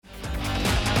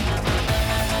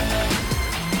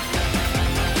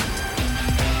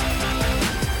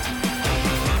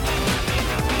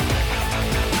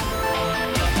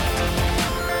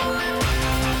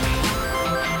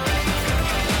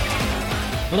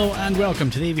Hello and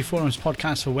welcome to the AV Forums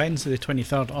podcast for Wednesday the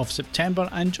 23rd of September,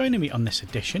 and joining me on this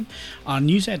edition, our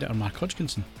news editor Mark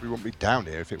Hodgkinson. We wouldn't be down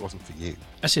here if it wasn't for you.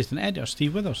 Assistant editor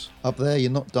Steve Withers. Up there,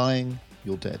 you're not dying,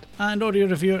 you're dead. And audio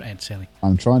reviewer Ed Selly.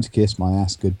 I'm trying to kiss my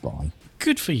ass goodbye.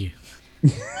 Good for you.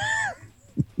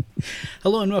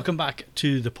 Hello and welcome back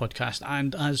to the podcast,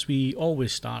 and as we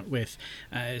always start with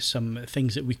some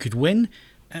things that we could win,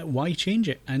 why change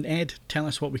it? And Ed, tell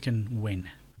us what we can win.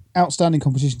 Outstanding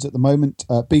competitions at the moment.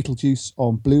 Beetlejuice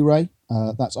on Blu-ray.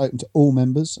 That's open to all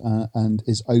members and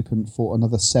is open for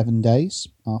another 7 days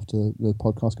after the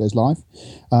podcast goes live.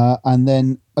 And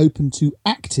then open to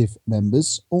active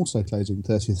members, also closing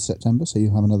 30th of September, so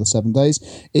you have another 7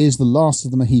 days, is The Last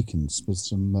of the Mohicans, with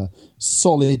some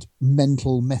solid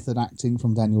mental method acting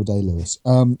from Daniel Day-Lewis.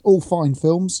 All fine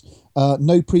films.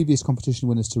 No previous competition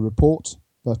winners to report,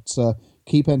 but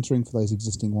keep entering for those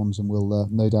existing ones, and we'll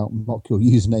no doubt mock your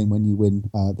username when you win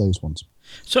those ones.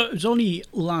 So it was only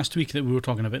last week that we were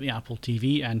talking about the Apple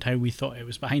TV and how we thought it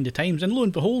was behind the times, and lo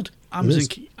and behold,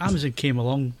 Amazon came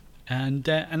along and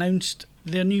announced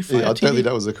their new Fire TV. I don't think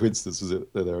that was a coincidence, was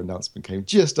it? That their announcement came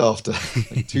just after,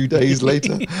 like 2 days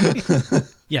later.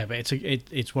 Yeah, but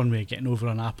it's one way of getting over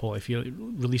on Apple if you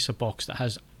release a box that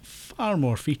has far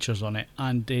more features on it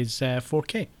and is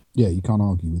 4K. Yeah, you can't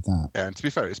argue with that. Yeah, and to be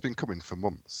fair, it's been coming for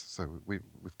months, so we've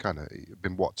kind of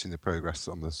been watching the progress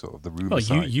on the sort of the rumour sites.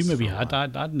 Well, you maybe had.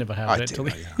 I'd never heard it.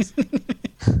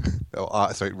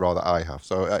 Sorry, rather I have.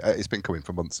 So it's been coming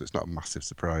for months, so it's not a massive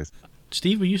surprise.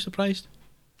 Steve, were you surprised?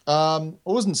 I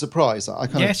wasn't surprised.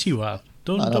 Yes, you were.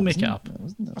 Don't make it up.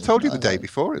 I told you the day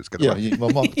before it was going to happen. Yeah,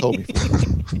 my mum told me.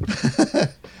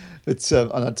 But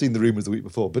and I'd seen the rumours the week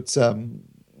before. But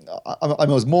I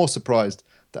was more surprised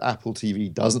that Apple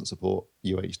TV doesn't support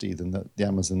UHD than that the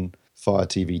Amazon Fire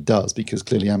TV does, because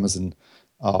clearly Amazon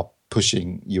are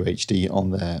pushing UHD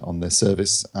on their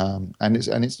service, and it's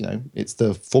it's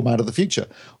the format of the future.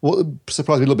 What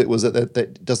surprised me a little bit was that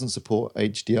it doesn't support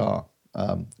HDR,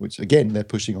 which again they're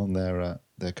pushing on their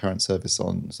current service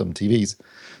on some TVs.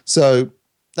 So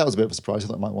that was a bit of a surprise. I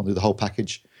thought they might want to do the whole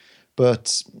package.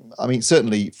 But I mean,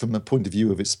 certainly from the point of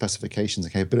view of its specifications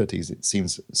and capabilities, it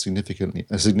seems a significant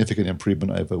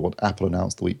improvement over what Apple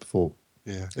announced the week before.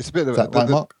 Yeah, it's a bit of that right,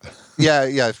 Mark?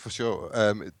 Yeah, for sure.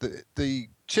 The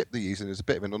chip they're using is a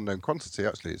bit of an unknown quantity.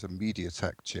 Actually, it's a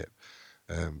MediaTek chip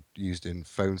used in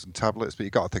phones and tablets. But you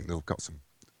got to think they've got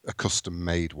a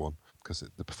custom-made one, because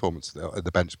the performance of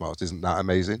the benchmarks isn't that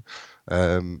amazing.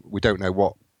 We don't know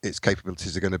what its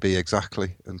capabilities are going to be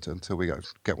exactly until we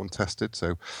get one tested.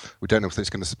 So we don't know if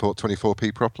it's going to support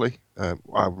 24p properly.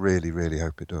 I really, really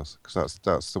hope it does, because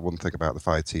that's the one thing about the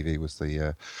Fire TV was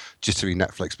the jittery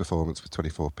Netflix performance with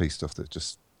 24p stuff that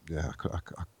just I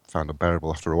found unbearable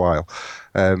after a while.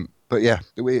 But yeah,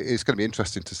 it's going to be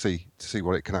interesting to see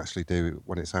what it can actually do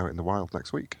when it's out in the wild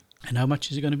next week. And how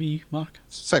much is it going to be, Mark?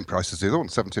 Same price as the other one,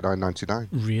 $79.99.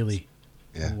 Really?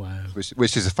 Yeah, wow.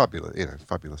 Which is a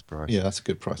fabulous price. Yeah, that's a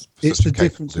good price. It's the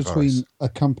difference between a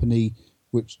company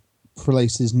which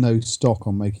places no stock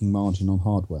on making margin on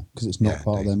hardware, because it's not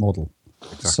part of their model.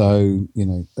 Exactly. So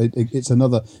it's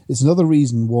another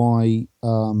reason why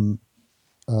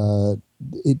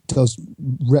it does.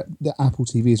 The Apple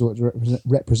TV is what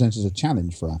represents as a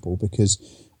challenge for Apple,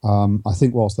 because I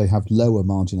think whilst they have lower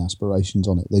margin aspirations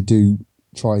on it, they do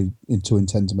try to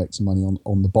intend to make some money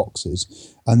on the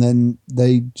boxes, and then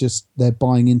they're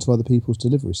buying into other people's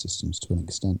delivery systems to an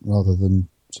extent, rather than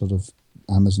sort of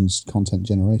Amazon's content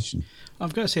generation.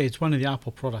 I've got to say, it's one of the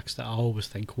Apple products that I always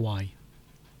think, why?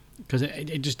 Because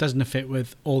it just doesn't fit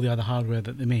with all the other hardware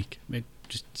that they make. It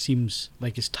just seems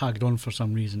like it's tagged on for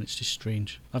some reason. It's just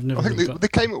strange. I think they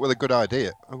came up with a good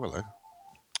idea. Oh, hello.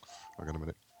 Hang on a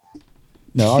minute.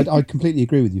 No, I completely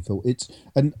agree with you, Phil.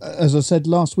 And as I said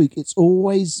last week, it's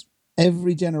always,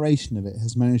 every generation of it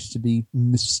has managed to be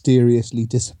mysteriously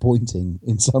disappointing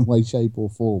in some way, shape, or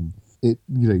form.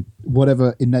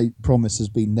 Whatever innate promise has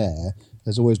been there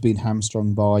has always been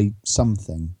hamstrung by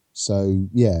something. So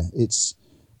yeah,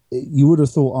 you would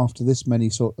have thought after this many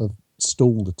sort of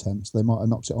stalled attempts, they might have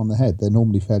knocked it on the head. They're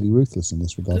normally fairly ruthless in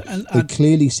this regard. They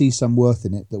clearly see some worth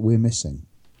in it that we're missing.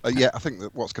 Yeah, I think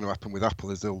that what's going to happen with Apple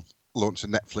is they'll launch a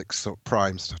Netflix sort of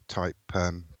Prime type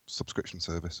subscription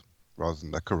service rather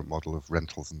than their current model of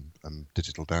rentals and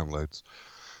digital downloads.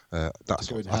 I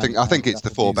think it's the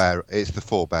forebear. It's the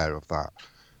forebear of that,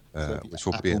 which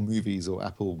will Apple be Movies or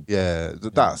Apple. Yeah,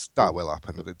 that will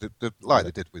happen. Like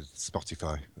they did with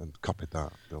Spotify and copied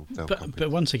that. But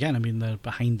once again, I mean, they're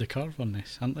behind the curve on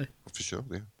this, aren't they? For sure,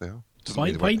 yeah, they are.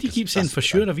 Why do you keep saying for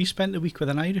sure? Have you spent the week with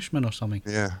an Irishman or something?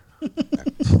 Yeah.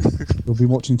 We'll be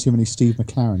watching too many Steve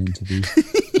McLaren interviews.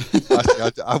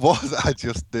 Actually, I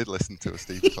just did listen to a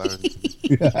Steve McLaren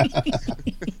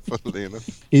interview. Funnily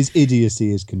enough. His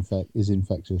idiocy is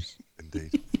infectious.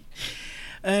 Indeed.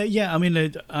 Yeah, I mean,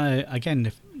 again,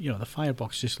 the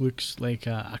Firebox just looks like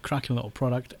a cracking little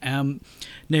product. Now,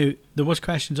 there was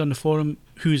questions on the forum,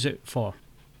 who's it for?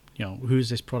 Who's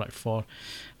this product for?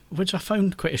 Which I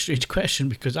found quite a strange question,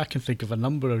 because I can think of a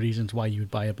number of reasons why you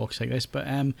would buy a box like this. But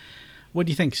what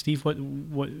do you think, Steve? What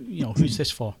who's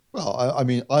this for? Well, I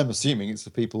mean, I'm assuming it's for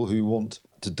people who want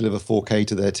to deliver 4K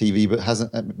to their TV,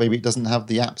 but maybe it doesn't have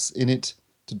the apps in it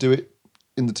to do it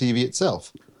in the TV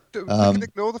itself. You can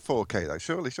ignore the 4K though.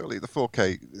 Surely the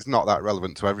 4K is not that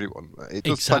relevant to everyone. It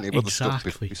does plenty of other stuff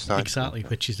besides. Exactly,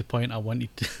 which is the point I wanted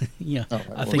to.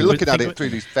 I think we're looking at it through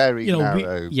these very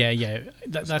narrow.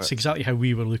 That's exactly how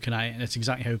we were looking at it, and it's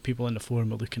exactly how people in the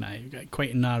forum were looking at it.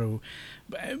 Quite narrow,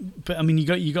 but I mean, you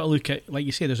got to look at, like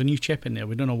you say, there's a new chip in there.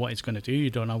 We don't know what it's going to do. You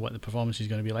don't know what the performance is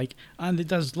going to be like, and it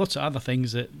does lots of other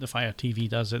things that the Fire TV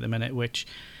does at the minute, which.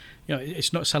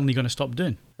 It's not suddenly going to stop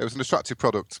doing. It was an attractive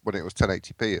product when it was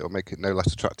 1080p. It'll make it no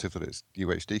less attractive that it's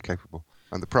UHD capable,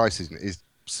 and the price is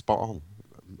spot on.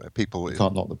 People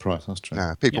can't knock the price. That's true.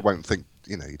 Nah, people won't think.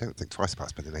 You don't think twice about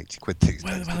spending 80 quid these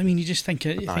days. Well, I mean, you just think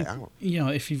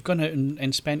if you've gone out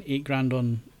and spent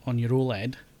 $8,000 on your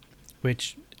OLED,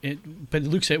 but it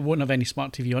looks like it won't have any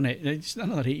smart TV on it. It's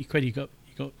another 80 quid. You got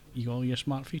all your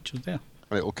smart features there.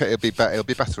 And it'll be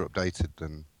better updated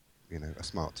than. A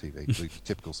smart TV,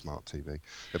 typical smart TV.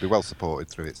 It'll be well supported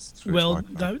through its.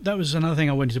 That was another thing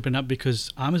I wanted to bring up,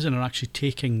 because Amazon are actually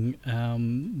taking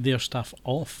their stuff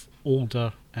off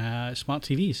older smart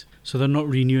TVs, so they're not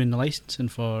renewing the licensing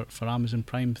for Amazon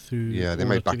Prime through. Yeah, they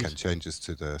made back-end changes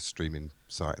to the streaming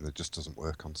site, and it just doesn't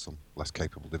work on some less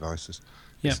capable devices.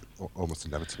 Yeah, it's almost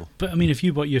inevitable. But I mean, if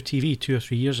you bought your TV 2 or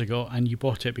 3 years ago and you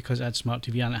bought it because it had smart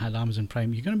TV and it had Amazon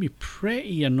Prime, you're going to be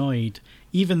pretty annoyed,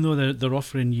 even though they're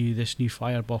offering you this new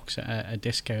Firebox at a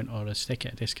discount or a stick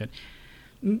at a discount.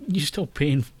 You're still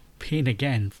paying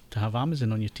again to have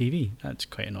Amazon on your TV. That's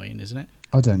quite annoying, isn't it?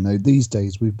 I don't know. These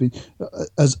days, we've been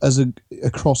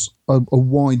across a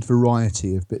wide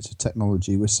variety of bits of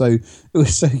technology. We're so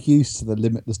used to the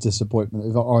limitless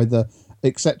disappointment of either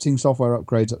accepting software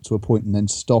upgrades up to a point and then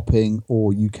stopping,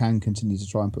 or you can continue to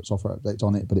try and put software updates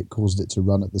on it, but it causes it to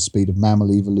run at the speed of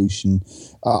mammal evolution.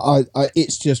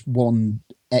 It's just one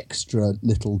extra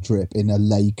little drip in a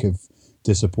lake of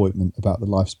disappointment about the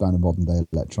lifespan of modern day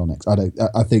electronics.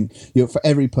 I think for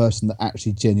every person that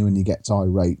actually genuinely gets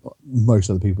irate, most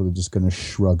other people are just going to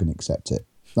shrug and accept it.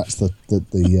 That's the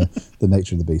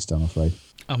nature of the beast, I'm afraid.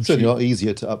 It's certainly a lot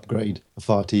easier to upgrade a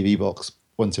Fire TV box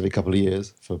once every couple of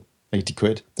years for 80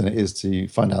 quid than it is to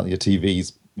find out that your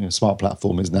TV's smart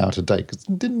platform is now out of date. Because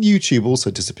didn't YouTube also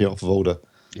disappear off of older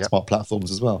smart platforms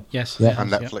as well? Yes.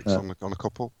 And Netflix on a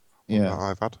couple. Yeah,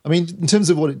 I've had. I mean, in terms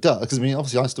of what it does, because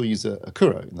obviously I still use a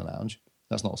Kuro in the lounge.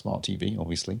 That's not a smart TV,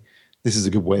 obviously. This is a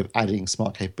good way of adding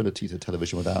smart capability to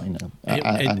television without,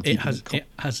 It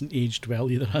hasn't aged well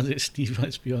either, has it, Steve?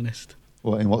 Let's be honest.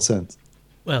 Well, in what sense?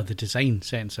 Well, the design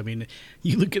sense. I mean,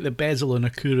 you look at the bezel on a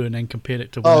Kuro and then compare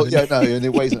it to and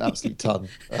it weighs an absolute ton.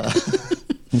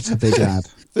 It's a big ad.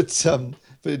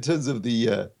 But in terms of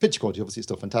the picture quality, obviously it's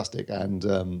still fantastic, and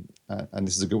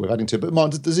this is a good way of adding to it. But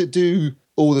Martin, does it do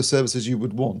all the services you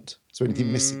would want? Is there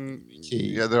anything missing?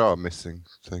 Key? Yeah, there are missing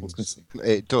things. What's missing?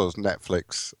 It does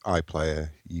Netflix, iPlayer,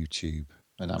 YouTube,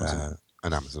 and Amazon.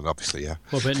 And Amazon, obviously, yeah.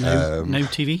 What about Now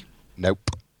TV?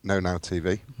 Nope, no Now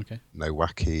TV. Okay. No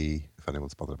Wacky. If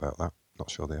anyone's bothered about that, not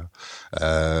sure they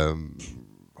are.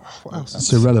 What else?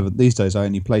 It's irrelevant these days. I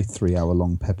only play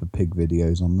 3-hour-long Peppa Pig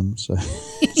videos on them. So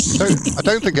I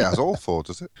don't think it has all 4,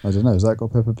 does it? I don't know. Has that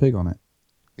got Peppa Pig on it?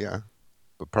 Yeah,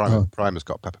 but Prime has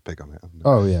got Peppa Pig on it. Hasn't it?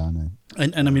 Oh yeah, I know.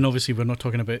 And I mean, obviously, we're not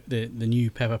talking about the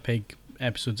new Peppa Pig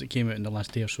episodes that came out in the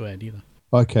last day or so, Ed, either.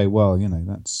 Okay, well,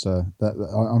 that's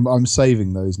I'm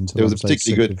saving those until there was a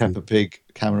particularly good Peppa Pig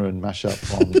Cameron mashup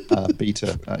on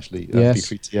Beta, actually. Yes.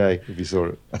 B3TA, if you saw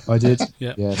it. I did.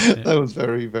 Yeah. That was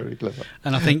very, very clever.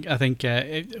 And I think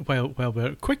while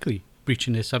we're quickly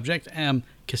breaching this subject,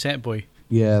 Cassette Boy.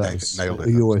 Yeah, that was nailed it.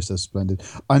 He always does splendid.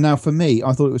 Now, for me,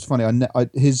 I thought it was funny.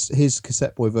 His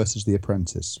Cassette Boy versus The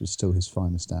Apprentice was still his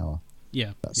finest hour.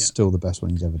 Yeah, that's still the best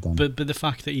one he's ever done. But the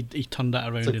fact that he turned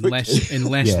that around in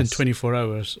less than 24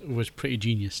 hours was pretty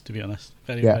genius, to be honest.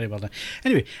 Very well done.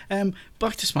 Anyway,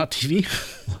 back to smart TV.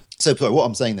 So what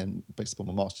I'm saying then, based upon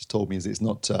what Mark just told me, is it's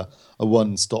not a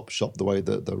one-stop shop the way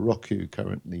that the Roku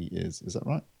currently is. Is that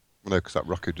right? No, because that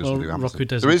Roku doesn't do Amazon. Roku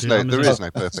doesn't there is no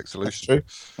perfect solution. True.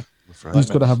 You've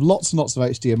got to have lots and lots of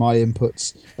HDMI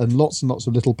inputs and lots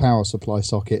of little power supply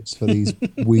sockets for these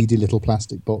weedy little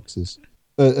plastic boxes.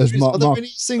 as Are there Mark any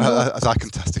single? As I can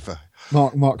testify.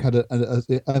 Mark had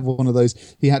one of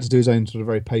those. He had to do his own sort of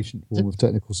very patient form of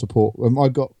technical support. I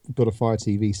got a Fire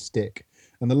TV stick,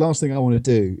 and the last thing I want to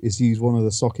do is use one of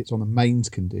the sockets on a mains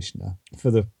conditioner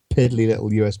for the piddly little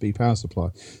USB power supply.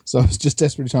 So I was just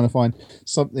desperately trying to find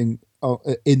something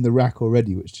in the rack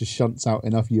already which just shunts out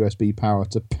enough USB power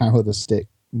to power the stick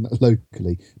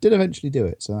locally. Did eventually do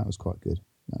it, so that was quite good.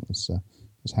 That was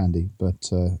handy, but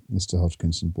Mr.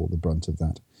 Hodgkinson bore the brunt of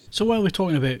that. So while we're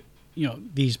talking about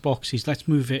these boxes, let's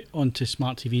move it on to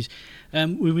smart TVs.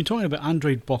 We've been talking about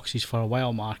Android boxes for a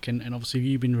while, Mark, and obviously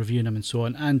you've been reviewing them and so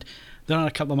on, and there are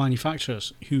a couple of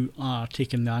manufacturers who are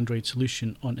taking the Android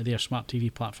solution onto their smart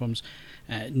TV platforms,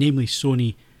 namely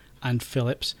Sony and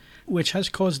Philips, which has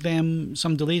caused them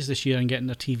some delays this year in getting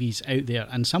their TVs out there.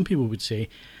 And some people would say,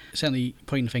 certainly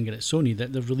pointing the finger at Sony,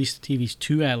 that they've released the TVs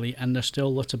too early and there's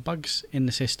still lots of bugs in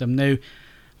the system. Now,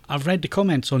 I've read the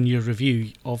comments on your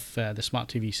review of the smart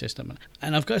TV system,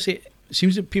 and I've got to say, it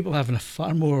seems that people are having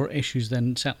far more issues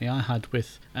than certainly I had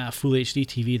with a full HD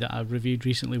TV that I reviewed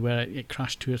recently, where it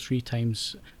crashed 2 or 3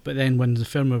 times, but then when the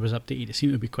firmware was updated it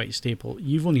seemed to be quite stable.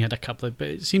 You've only had a couple but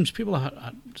it seems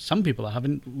some people are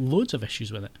having loads of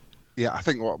issues with it. Yeah, I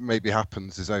think what maybe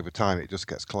happens is over time it just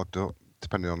gets clogged up,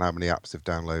 depending on how many apps they've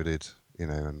downloaded,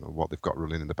 and what they've got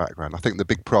running in the background. I think the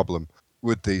big problem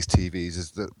with these TVs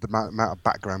is the amount of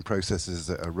background processes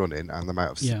that are running and the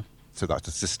amount of so that's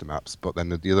the system apps, but then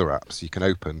the other apps you can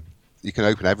open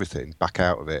everything back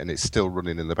out of it and it's still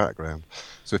running in the background.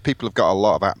 So if people have got a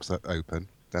lot of apps that open,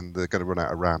 then they're going to run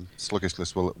out of RAM.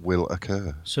 Sluggishness will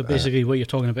occur. So basically what you're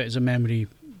talking about is a memory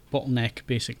bottleneck,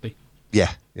 basically.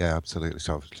 Yeah, absolutely.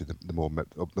 So obviously the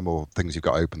more things you've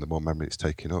got open, the more memory it's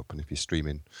taking up, and if you're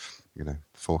streaming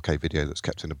 4K video that's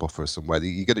kept in a buffer somewhere,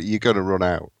 you're going to run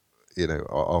out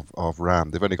of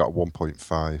RAM. They've only got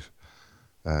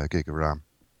 1.5 gig of RAM,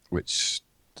 which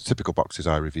the typical boxes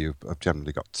I review have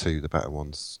generally got 2. The better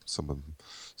ones, some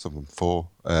of them 4,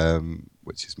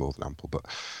 which is more than ample. But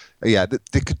yeah,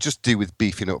 they could just do with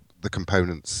beefing up the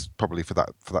components probably for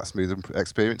that smoother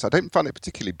experience. I don't find it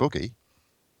particularly buggy.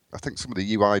 I think some of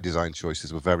the UI design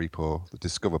choices were very poor. The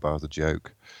Discover bar is a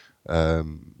joke,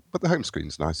 but the home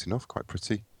screen's nice enough, quite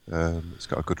pretty. It's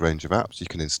got a good range of apps. You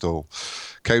can install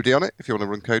Kodi on it if you want to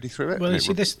run Kodi through it. Well, you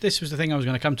see, this was the thing I was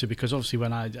going to come to, because obviously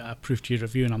when I approved your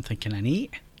review, and I'm thinking an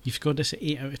 8. You've scored this at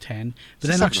 8 out of 10. But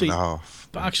then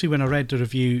actually when I read the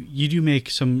review, you do make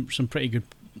some pretty good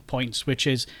points, which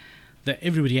is that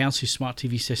everybody else's smart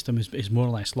TV system is more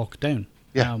or less locked down.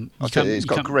 Yeah, it's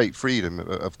got great freedom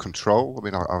of control. I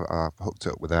mean, I've hooked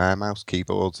it up with Air Mouse,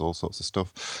 keyboards, all sorts of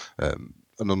stuff. An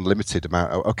unlimited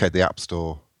amount. Okay, the App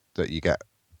Store that you get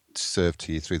served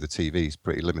to you through the TV is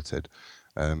pretty limited,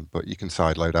 but you can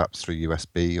sideload apps through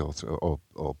USB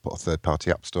or put a third-party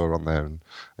App Store on there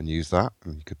and use that.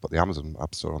 And you could put the Amazon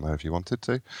App Store on there if you wanted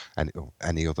to,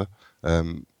 any other,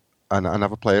 and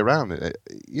have a play around.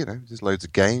 There's loads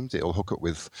of games. It'll hook up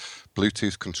with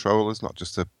Bluetooth controllers, not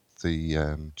just the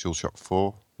DualShock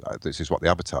 4. This is what they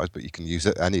advertise, but you can use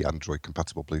any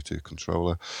Android-compatible Bluetooth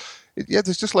controller.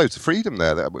 There's just loads of freedom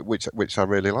there, which I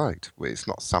really liked. It's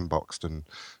not sandboxed and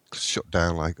shut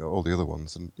down like all the other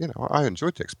ones, and I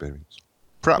enjoyed the experience.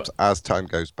 Perhaps as time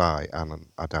goes by and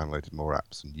I downloaded more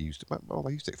apps and used it, I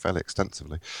used it fairly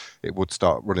extensively, it would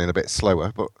start running a bit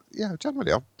slower, but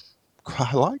generally I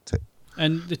quite liked it.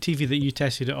 And the TV that you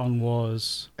tested it on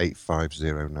was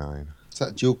 8509. Is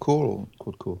that dual core or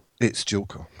quad core? It's dual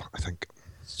core, I think.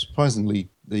 Surprisingly,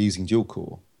 they're using dual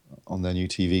core on their new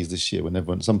TVs this year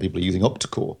when some people are using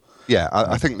octa-core. Yeah,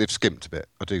 I think they've skimped a bit.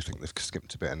 I do think they've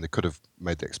skimped a bit, and they could have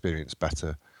made the experience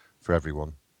better for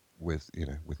everyone with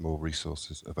more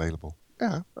resources available.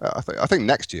 Yeah, I think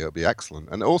next year it'll be excellent.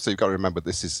 And also you've got to remember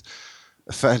this is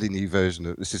a fairly new version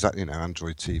of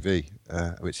Android TV,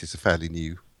 which is a fairly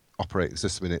new operating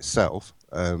system in itself.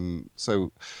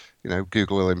 So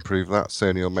Google will improve that.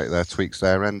 Sony will make their tweaks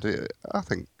there, and I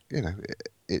think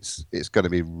it's going to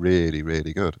be really,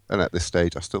 really good. And at this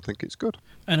stage, I still think it's good.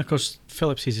 And of course,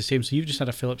 Philips is the same. So you've just had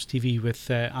a Philips TV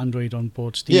with Android on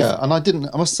board, Steve. Yeah, and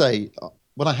I must say,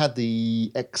 when I had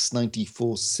the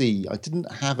X94C, I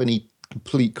didn't have any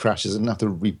complete crashes. I didn't have to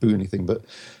reboot anything, but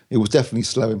it was definitely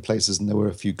slow in places, and there were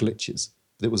a few glitches.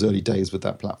 But it was early days with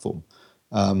that platform.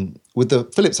 With the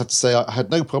Philips, I have to say, I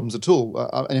had no problems at all.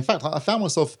 And in fact, I found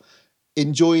myself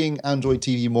enjoying Android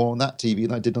TV more on that TV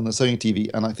than I did on the Sony TV,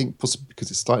 and I think possibly because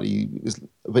it's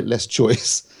a bit less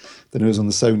choice than it was on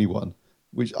the Sony one,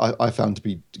 which I found to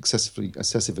be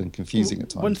excessive and confusing at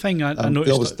times. One thing I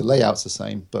noticed... Obviously the layout's the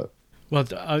same, but... Well,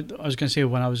 I was going to say,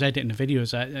 when I was editing the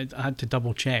videos, I had to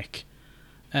double-check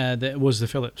that was the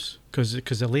Philips,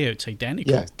 because the layout's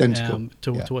identical. Yeah, identical.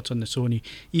 To what's on the Sony,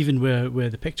 even where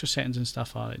the picture settings and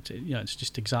stuff are. It's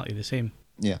just exactly the same.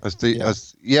 Yeah. Well,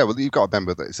 you've got to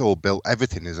remember that it's all built.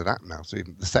 Everything is an app now. So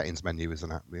even the settings menu is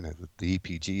an app. The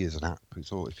EPG is an app.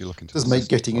 It's all, if you look into. It does make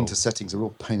getting into settings a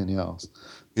real pain in the arse.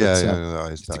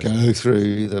 To go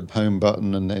through the home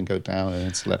button and then go down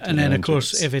and select. And then of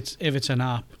course, if it's an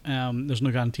app, there's no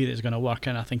guarantee that it's going to work.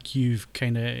 And I think you've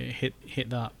kind of hit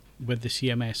that with the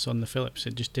CMS on the Philips.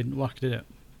 It just didn't work, did it?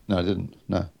 No, it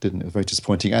didn't. It was very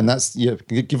disappointing. And that's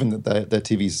given that their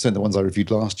TVs, certainly the ones I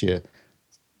reviewed last year,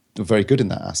 were very good in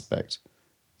that aspect.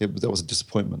 That was a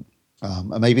disappointment,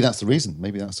 and maybe that's the reason.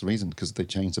 Because they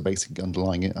changed the basic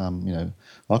underlying,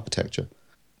 architecture.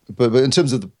 But in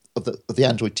terms of the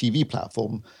Android TV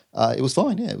platform, it was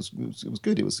fine. Yeah, it was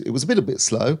good. It was a bit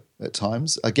slow at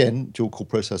times. Again, dual core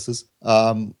processors.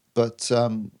 But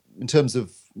in terms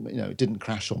of it didn't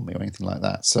crash on me or anything like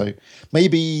that. So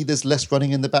maybe there's less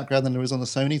running in the background than there is on the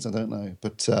Sonys. I don't know,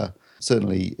 but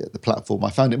certainly the platform, I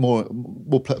found it more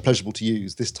pleasurable to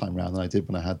use this time round than I did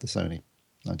when I had the Sony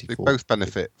 94. They both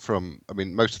benefit from. I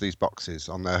mean, most of these boxes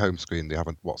on their home screen, they have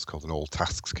what's called an all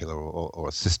tasks killer or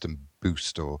a system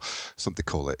boost or something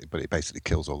call it, but it basically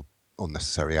kills all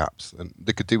unnecessary apps, and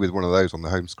they could do with one of those on the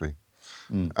home screen.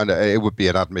 And it would be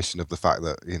an admission of the fact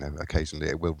that occasionally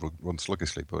it will run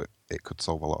sluggishly, but it could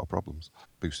solve a lot of problems.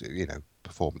 Boost,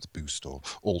 performance boost or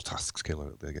all tasks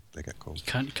killer they get called.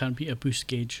 You can't beat a boost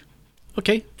gauge.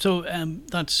 Okay, so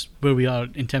that's where we are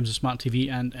in terms of smart TV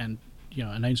and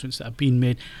announcements that have been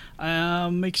made.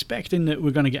 I'm expecting that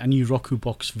we're going to get a new Roku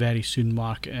box very soon,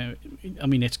 Mark. I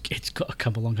mean, it's got to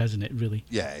come along, hasn't it? Really?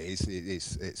 Yeah, it's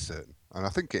certain, and I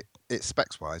think it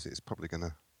specs wise, it's probably going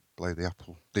to blow the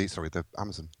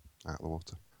Amazon out of the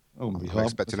water. I'm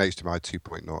expecting HDMI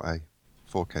 2.0A,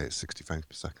 4K at 60 frames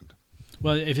per second.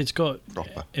 Well, if it's got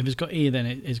A, then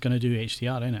it's going to do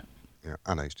HDR, isn't it? Yeah,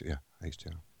 and HDR.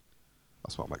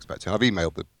 That's what I'm expecting. I've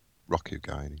emailed the Roku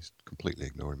guy, and he's completely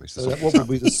ignoring me. So what would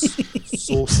be the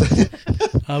source?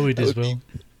 I would as well.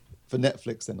 For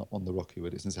Netflix, they're not on the Roku,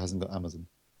 would it, since it hasn't got Amazon?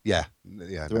 Yeah. Is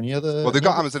there any other? Well, they've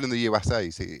got Amazon in the USA.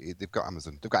 So they've got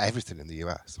Amazon. They've got everything in the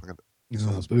US.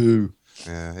 Boo.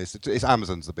 Yeah, it's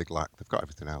Amazon's the big lack. They've got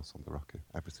everything else on the Roku.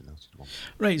 Everything else you want.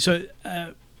 Right. So,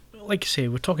 like I say,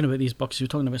 we're talking about these boxes. We're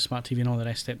talking about smart TV and all the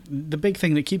rest of it. The big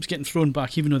thing that keeps getting thrown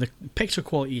back, even though the picture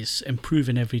quality is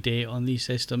improving every day on these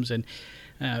systems, and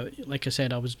like I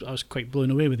said, I was quite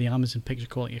blown away with the Amazon picture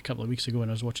quality a couple of weeks ago when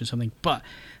I was watching something. But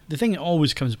the thing that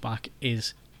always comes back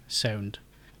is sound.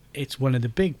 It's one of the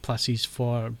big pluses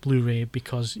for Blu-ray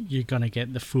because you're going to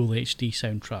get the full HD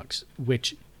soundtracks,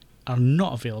 which are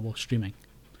not available streaming.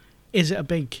 Is it a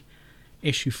big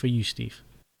issue for you, Steve?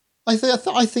 I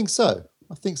think so.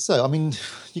 I mean,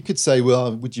 you could say,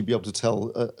 well, would you be able to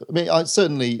tell?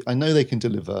 I know they can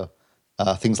deliver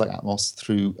things like Atmos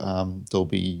through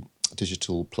Dolby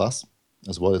Digital Plus,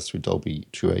 as well as through Dolby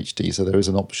True HD. So there is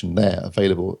an option there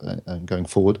available going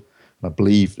forward. And I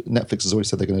believe Netflix has already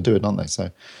said they're going to do it, aren't they?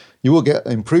 So you will get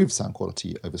improved sound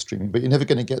quality over streaming, but you're never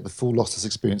going to get the full lossless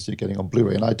experience you're getting on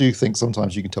Blu-ray. And I do think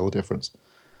sometimes you can tell the difference.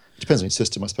 It depends on your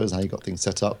system, I suppose, and how you got things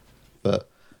set up. But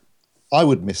I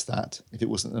would miss that if it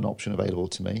wasn't an option available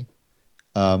to me.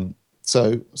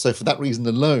 So for that reason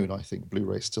alone, I think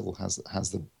Blu-ray still has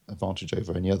the advantage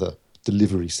over any other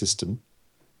delivery system.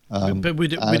 But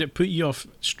would it put you off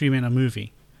streaming a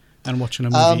movie and watching a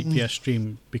movie via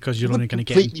stream because you're only going to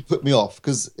get... It would completely put me off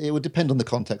because it would depend on the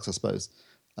context, I suppose.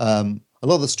 A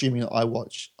lot of the streaming that I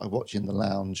watch in the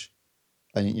lounge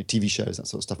and TV shows, that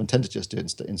sort of stuff, and tend to just do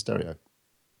it in stereo.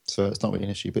 So it's not really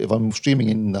an issue. But if I'm streaming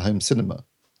in the home cinema,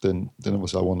 then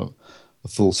obviously I want a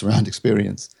full surround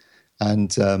experience.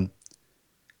 And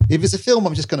if it's a film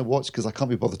I'm just going to watch because I can't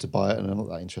be bothered to buy it and I'm not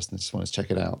that interested and just want to check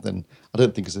it out, then I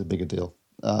don't think it's a bigger deal.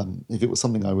 If it was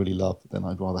something I really love, then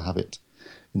I'd rather have it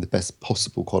in the best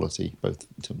possible quality, both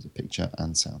in terms of picture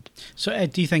and sound. So,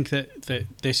 Ed, do you think that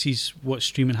this is what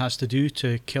streaming has to do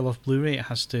to kill off Blu-ray? It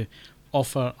has to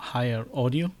offer higher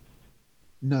audio?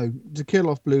 No, to kill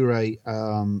off Blu-ray,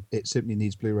 it simply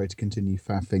needs Blu-ray to continue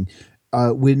faffing.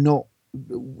 We're not...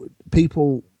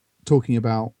 People talking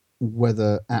about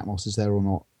whether Atmos is there or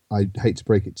not, I hate to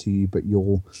break it to you, but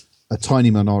you're a tiny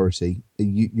minority.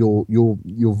 Your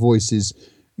voice is...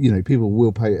 people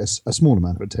will pay a small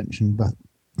amount of attention, but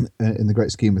in the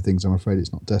great scheme of things, I'm afraid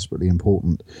it's not desperately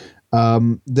important.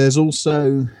 There's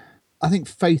also, I think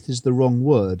faith is the wrong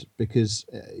word because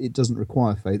it doesn't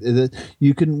require faith.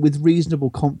 You can, with reasonable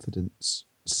confidence,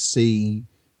 see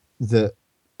that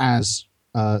as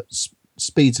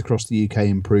speeds across the UK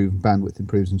improve, bandwidth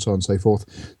improves, and so on and so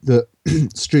forth, that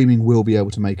streaming will be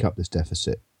able to make up this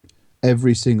deficit.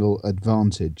 Every single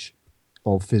advantage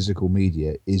of physical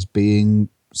media is being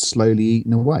slowly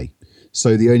eaten away.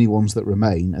 So the only ones that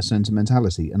remain are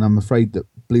sentimentality. And I'm afraid that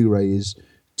Blu-ray is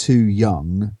too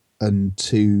young and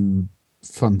too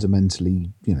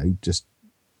fundamentally, just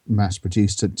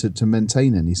mass-produced to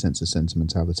maintain any sense of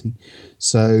sentimentality.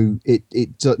 So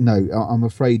I'm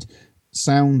afraid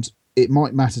sound, it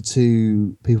might matter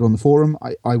to people on the forum.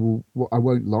 I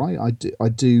won't lie. I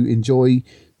do enjoy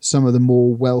some of the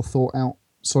more well thought out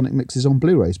sonic mixes on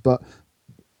Blu-rays, but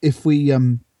if we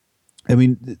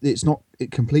it's not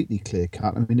completely clear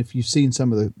cut. I mean, if you've seen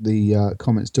some of the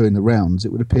comments doing the rounds,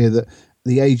 it would appear that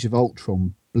the Age of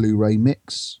Ultron Blu-ray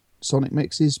sonic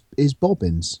mix is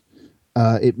bobbins.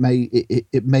 It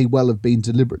may well have been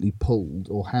deliberately pulled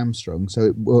or hamstrung, so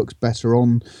it works better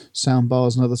on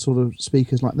soundbars and other sort of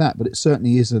speakers like that. But it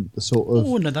certainly isn't the sort of.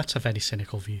 Oh no, that's a very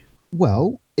cynical view.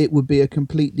 Well, it would be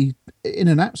in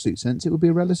an absolute sense, it would be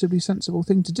a relatively sensible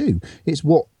thing to do. It's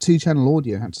what 2-channel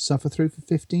audio had to suffer through for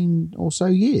 15 or so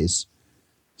years.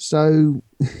 So,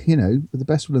 with the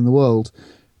best will in the world,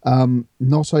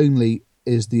 not only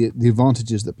is the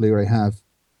advantages that Blu-ray have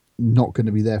not going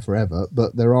to be there forever,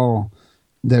 but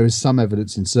there is some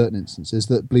evidence in certain instances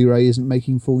that Blu-ray isn't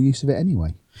making full use of it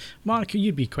anyway. Mark,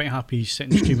 you'd be quite happy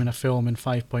sitting streaming a film in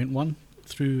 5.1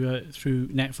 through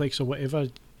Netflix or whatever.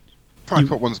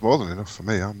 5.1's more than enough for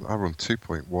me. I run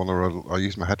 2.1, or I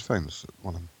use my headphones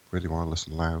when I really want to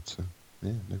listen loud. So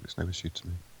yeah, it's no issue to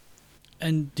me.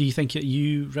 And do you think that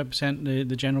you represent the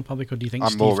general public, or do you think I'm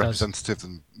Steve more does? representative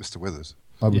than Mr. Withers?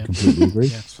 I would completely agree.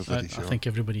 Yeah, I sure. think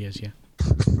everybody is. Yeah.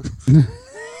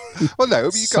 Well, no,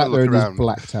 you've got to look in around. His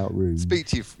blacked out room. Speak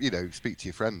to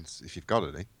your friends if you've got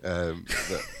any.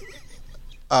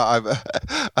 I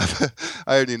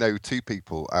only know 2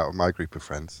 people out of my group of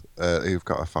friends who've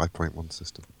got a 5.1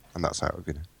 system, and that's out of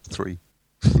 3.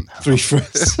 3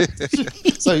 friends.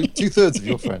 So 2/3 of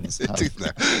your friends.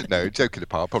 No, joking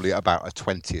apart, probably about a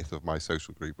 20th of my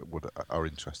social group are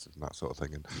interested in that sort of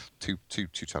thing, and two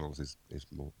channels is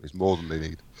more than they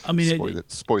need. I mean,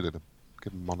 spoil it.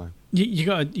 Give them mono. You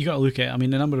got to look at it. I mean,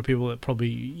 the number of people that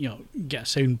probably get a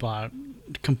soundbar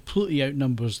completely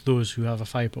outnumbers those who have a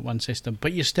 5.1 system.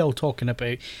 But you're still talking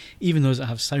about, even those that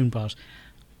have soundbars,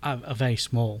 a very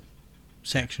small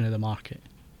section of the market,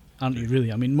 aren't you?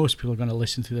 Really? I mean, most people are going to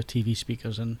listen through their TV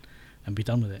speakers and be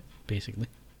done with it, basically.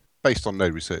 Based on no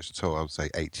research at all, I would say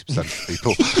 80% of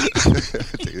people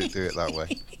do it that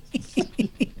way.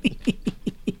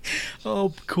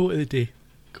 Oh, quote of the day.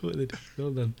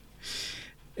 Well done.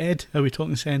 Ed, are we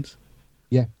talking sense?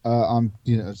 Yeah, I'm.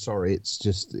 Sorry, it's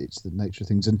the nature of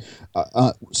things, and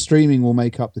streaming will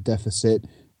make up the deficit.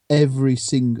 Every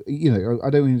single, I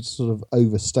don't mean to sort of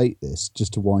overstate this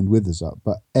just to wind Withers up,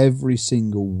 but every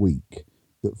single week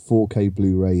that 4K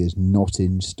Blu-ray is not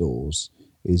in stores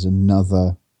is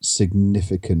another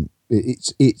significant.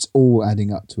 It's all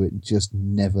adding up to it, just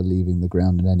never leaving the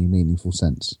ground in any meaningful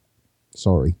sense.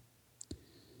 Sorry.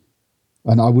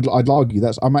 And I'd argue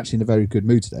I'm actually in a very good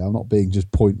mood today. I'm not being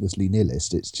just pointlessly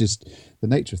nihilist. It's just the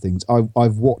nature of things.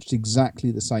 I've watched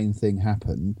exactly the same thing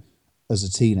happen as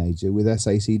a teenager with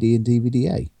SACD and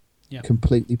DVD-A. Yeah.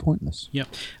 Completely pointless. Yeah.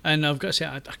 And I've got to say,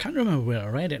 I can't remember where I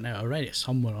read it now. I read it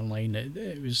somewhere online.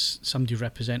 It was somebody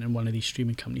representing one of these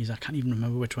streaming companies. I can't even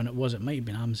remember which one it was. It might have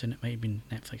been Amazon. It might have been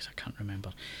Netflix. I can't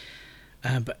remember.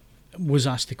 But was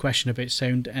asked the question about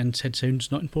sound and said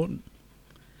sound's not important.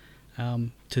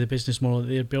 To the business model that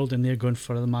they're building, they're going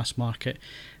for the mass market.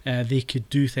 They could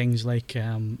do things like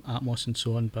Atmos and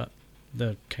so on, but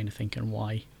they're kind of thinking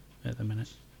why at the minute.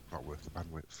 Not worth the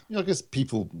bandwidth. I guess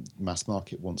people, mass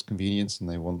market wants convenience, and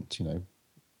they want,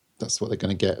 that's what they're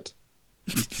going to get,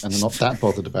 and they're not that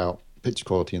bothered about picture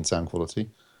quality and sound quality.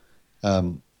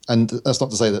 And that's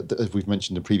not to say that, as we've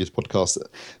mentioned in previous podcasts, that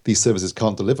these services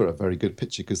can't deliver a very good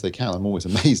picture, because they can. I'm always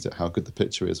amazed at how good the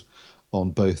picture is on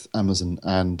both Amazon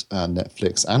and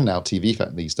Netflix, and now TV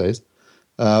Fact these days,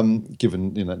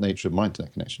 given the nature of my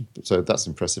internet connection. So that's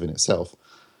impressive in itself.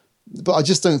 But I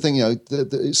just don't think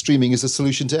the streaming is a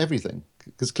solution to everything,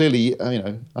 because clearly I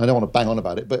don't want to bang on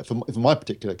about it, but for my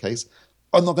particular case,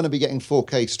 I'm not going to be getting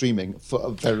 4K streaming for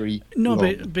a very long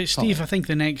but Steve, time. I think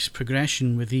the next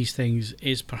progression with these things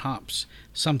is perhaps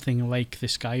something like the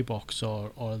Skybox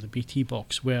or the BT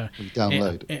box, where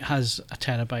it has a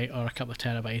terabyte or a couple of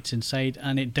terabytes inside,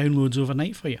 and it downloads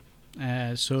overnight for you.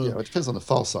 It depends on the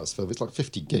file size. If it's like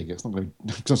 50 gig, it's not going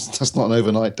to. That's not an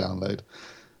overnight download.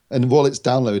 And while it's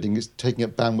downloading, it's taking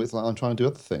up bandwidth. Like I'm trying to do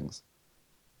other things.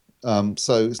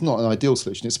 So it's not an ideal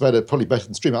solution. It's probably better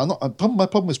than streaming. My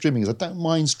problem with streaming is I don't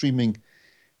mind streaming,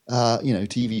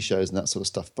 TV shows and that sort of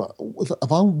stuff. But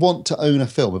if I want to own a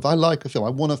film, if I like a film, I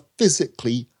want to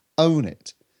physically own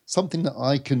it. Something that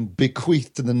I can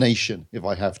bequeath to the nation if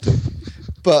I have to.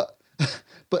 But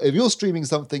if you're streaming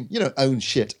something, you don't own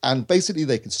shit. And basically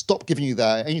they can stop giving you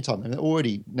that anytime. And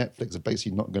already Netflix are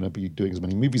basically not going to be doing as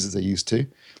many movies as they used to,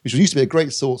 which used to be a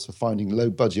great source for finding low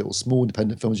budget or small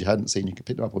independent films you hadn't seen. You could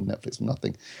pick them up on Netflix for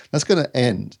nothing. That's going to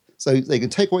end. So they can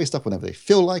take away stuff whenever they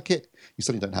feel like it. You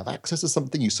certainly don't have access to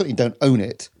something. You certainly don't own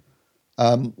it.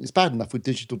 It's bad enough with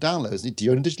digital downloads. Do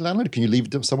you own a digital download? Can you leave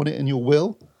it to someone in your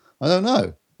will? I don't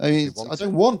know. I mean, I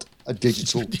don't want a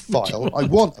digital file. I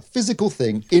want a physical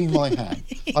thing in my hand.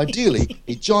 Ideally,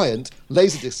 a giant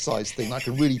Laserdisc-sized thing that I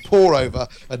can really pour over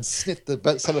and sniff the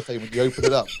cellophane when you open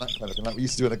it up. That kind of thing, like we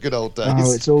used to do in the good old days.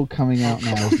 Oh, it's all coming out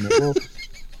now, isn't it? Well,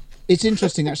 it's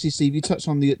interesting, actually, Steve. You touched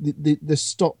on the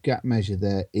stopgap measure.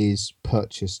 There is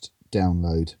purchased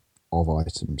download of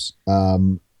items,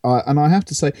 and I have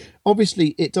to say, obviously,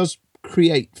 it does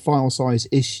create file size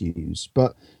issues.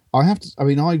 But I have to. I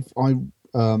mean, I've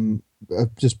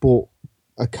just bought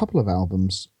a couple of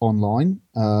albums online.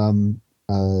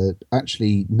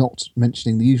 Actually, not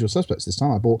mentioning the usual suspects this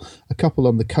time. I bought a couple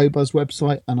on the Qobuz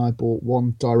website, and I bought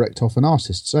one direct off an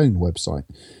artist's own website.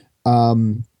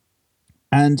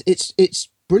 And it's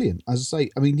brilliant. As I say,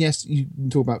 I mean, yes, you can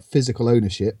talk about physical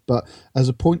ownership, but as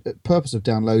a purpose of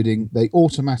downloading, they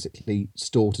automatically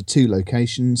store to 2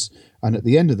 locations. And at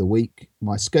the end of the week,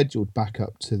 my scheduled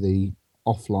backup to the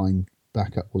offline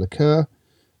backup will occur.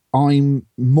 I'm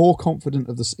more confident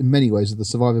of this in many ways of the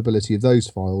survivability of those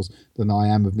files than I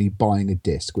am of me buying a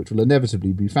disc, which will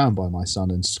inevitably be found by my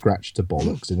son and scratched to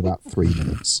bollocks in about 3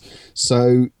 minutes.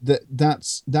 So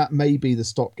that may be the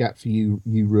stopgap for you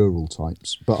rural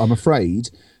types. But I'm afraid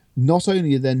not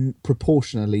only are then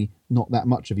proportionally not that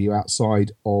much of you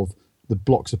outside of the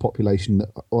blocks of population that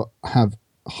have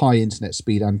high internet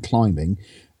speed and climbing,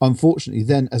 unfortunately,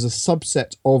 then as a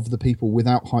subset of the people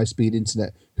without high-speed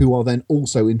internet who are then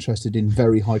also interested in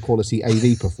very high-quality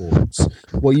AV performance,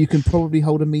 well, you can probably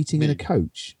hold a meeting in a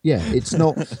coach. Yeah, it's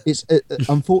not. It's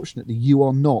unfortunately, you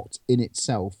are not in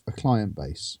itself a client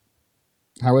base,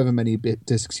 however many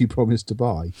discs you promised to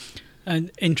buy.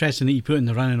 And interesting that you put in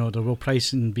the running order. Will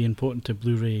pricing be important to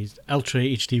Blu-ray's Ultra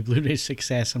HD Blu-ray's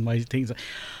success and why things?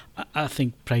 I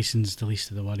think pricing's the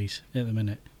least of the worries at the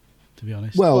minute, to be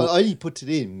honest. Well, I only put it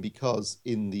in because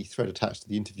in the thread attached to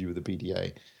the interview with the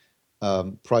BDA,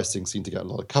 pricing seemed to get a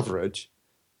lot of coverage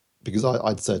because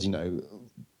I'd said,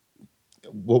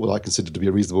 what would I consider to be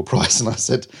a reasonable price? And I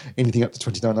said anything up to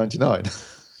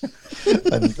 $29.99.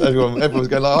 And everyone was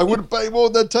going like, I wouldn't pay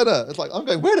more than a tenner. It's like, I'm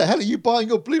going, where the hell are you buying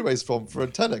your Blu-rays from for a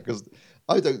tenner? Because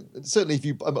I don't, certainly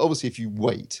if you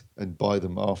wait and buy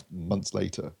them months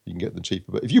later, you can get them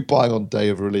cheaper. But if you buy on day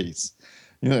of release,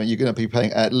 you're going to be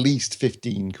paying at least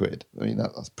 15 quid. I mean,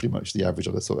 that's pretty much the average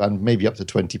of this, and maybe up to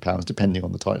 £20, depending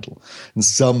on the title. And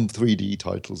some 3D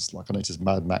titles, like I noticed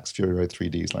Mad Max Fury Road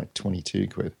 3D is like 22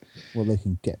 quid. Well, they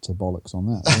can get to bollocks on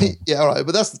that. Yeah, all right,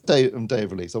 but that's the day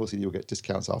of release. Obviously, you'll get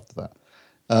discounts after that.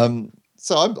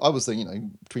 So I was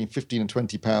thinking, between 15 and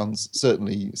 £20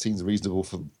 certainly seems reasonable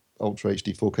for Ultra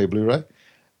HD 4K Blu-ray.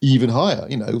 Even higher,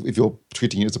 if you're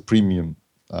treating it as a premium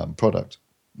product,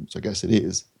 which I guess it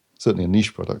is. Certainly a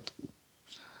niche product.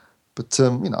 But, I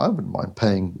wouldn't mind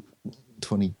paying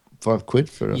 25 quid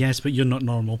for it. Yes, but you're not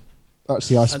normal.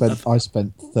 Actually, I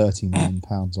spent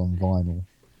 £39 on vinyl.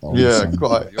 Yeah,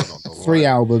 quite. You're not normal. 3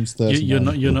 albums,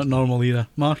 39. You're not normal either,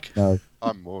 Mark. No.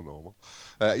 I'm more normal.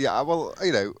 Yeah, well,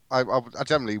 I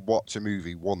generally watch a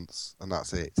movie once and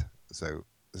that's it. So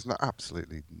there's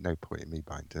absolutely no point in me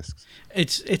buying discs.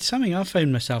 It's something I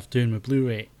found myself doing with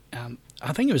Blu-ray.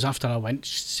 I think it was after I went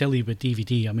silly with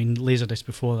DVD. I mean, Laserdisc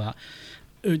before that.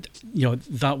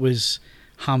 That was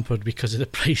hampered because of the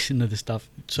pricing of the stuff.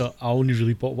 So I only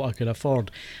really bought what I could afford.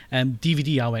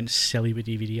 DVD, I went silly with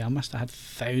DVD. I must have had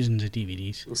thousands of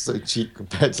DVDs. It was so cheap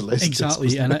compared to Laserdisc.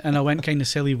 Exactly, and I went kind of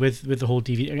silly with the whole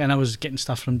DVD. And I was getting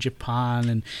stuff from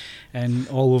Japan and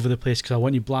all over the place because I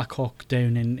wanted Black Hawk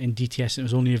down in DTS and it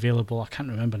was only available, I can't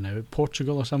remember now,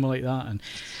 Portugal or something like that. And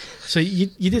so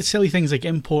you did silly things like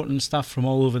importing stuff from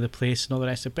all over the place and all the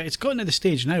rest of it. But it's gotten to the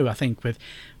stage now, I think, with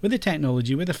the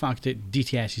technology, with the fact that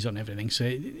DTS is on everything.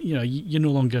 So, you're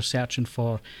no longer searching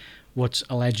for what's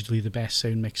allegedly the best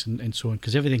sound mix and so on,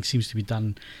 because everything seems to be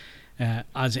done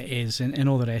as it is and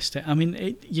all the rest of it. I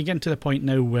mean, you're getting to the point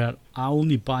now where I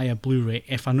only buy a Blu-ray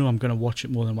if I know I'm going to watch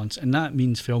it more than once. And that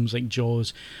means films like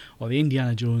Jaws or the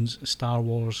Indiana Jones, Star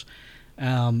Wars,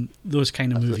 those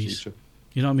kind of movies.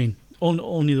 You know what I mean?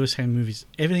 only those kind of movies.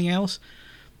 Everything else,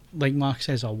 like Mark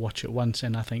says, I'll watch it once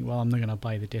and I think, well, I'm not going to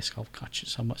buy the disc. I'll catch it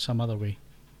some other way.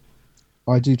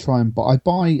 I do try and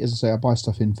buy, as I say, I buy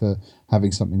stuff in for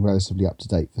having something relatively up to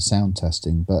date for sound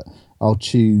testing, but I'll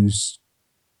choose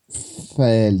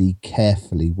fairly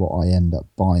carefully what I end up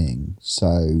buying.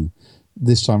 So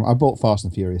this time I bought Fast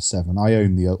and Furious 7. I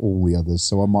own all the others,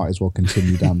 so I might as well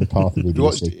continue down the path of Have you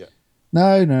watched idiocy. it yet? No,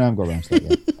 I haven't got around to that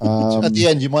yet. At the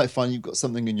end, you might find you've got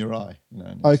something in your eye.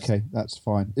 Okay, that's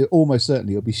fine. Almost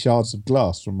certainly it'll be shards of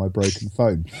glass from my broken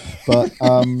phone. But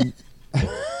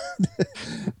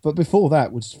but before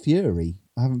that was Fury.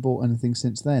 I haven't bought anything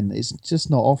since then. It's just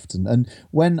not often. And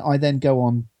when I then go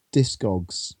on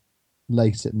Discogs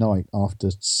late at night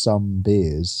after some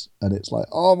beers, and it's like,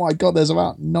 oh my God, there's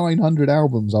about 900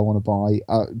 albums I want to buy.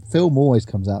 Film always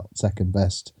comes out second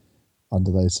best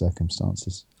under those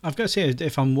circumstances. I've got to say,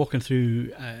 if I'm walking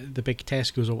through the big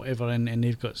Tesco's or whatever, and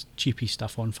they've got cheapy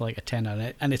stuff on for like a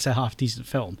tenner, and it's a half decent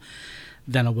film,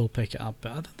 then I will pick it up.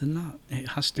 But other than that, it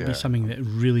has to be something that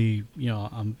really,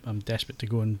 I'm desperate to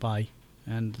go and buy.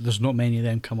 And there's not many of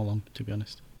them come along, to be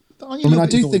honest. I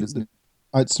do think.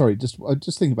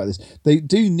 Just think about this. They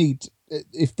do need,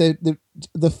 if they're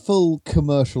the full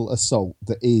commercial assault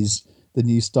that is the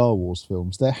new Star Wars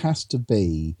films, there has to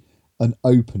be an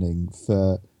opening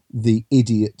for the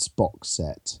Idiots box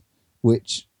set,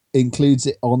 which includes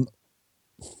it on,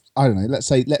 I don't know, let's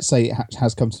say it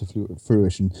has come to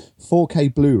fruition,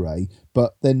 4K Blu-ray,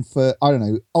 but then for, I don't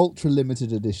know, ultra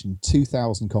limited edition,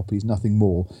 2,000 copies, nothing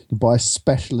more, you can buy a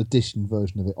special edition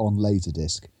version of it on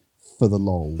Laserdisc for the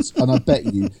lols. And I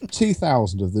bet you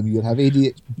 2,000 of them, you'd have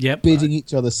idiots bidding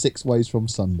each other 6 ways from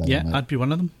Sunday. Yeah, mate. I'd be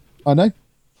one of them. I know.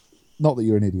 Not that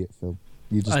you're an idiot, Phil.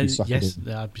 You'd just be suckered in.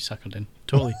 Yes, I'd be suckered in.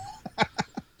 Totally.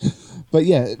 But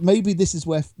yeah, maybe this is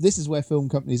where film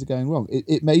companies are going wrong.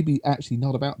 It may be actually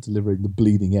not about delivering the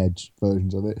bleeding edge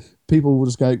versions of it. People will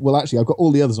just go, well, actually, I've got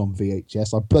all the others on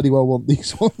VHS. I bloody well want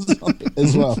these ones on it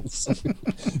as well. So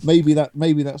maybe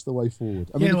that's the way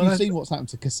forward. I mean, if you've seen what's happened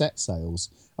to cassette sales,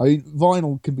 I mean,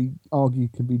 vinyl can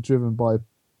be driven by a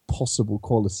possible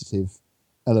qualitative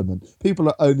element. People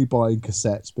are only buying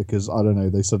cassettes because, I don't know,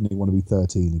 they suddenly want to be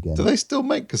 13 again. Do they still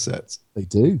make cassettes? They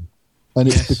do. And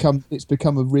it's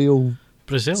become a real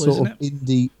Brazil, sort isn't of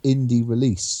it? indie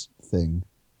release thing.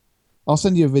 I'll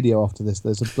send you a video after this.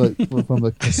 There's a bloke from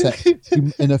a cassette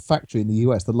in a factory in the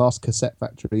US, the last cassette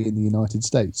factory in the United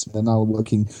States. They're now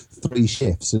working 3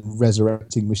 shifts and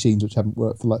resurrecting machines which haven't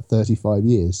worked for like 35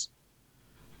 years.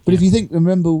 But if you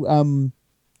remember,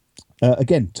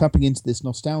 again, tapping into this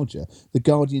nostalgia, the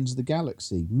Guardians of the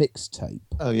Galaxy mixtape.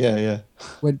 Oh yeah.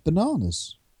 Went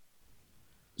bananas.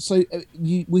 So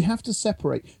we have to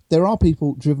separate. There are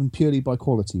people driven purely by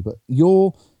quality, but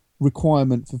your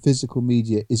requirement for physical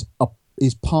media is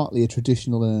partly a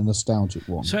traditional and a nostalgic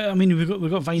one. So I mean, we've got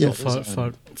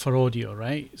vinyl for audio,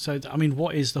 right? So I mean,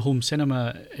 what is the home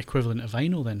cinema equivalent of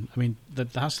vinyl then? I mean, there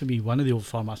has to be one of the old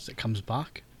formats that comes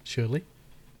back, surely.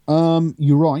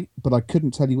 You're right, but I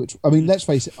couldn't tell you which. I mean, let's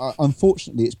face it.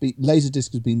 Unfortunately,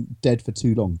 Laserdisc has been dead for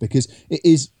too long because it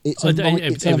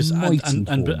was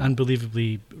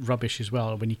unbelievably rubbish as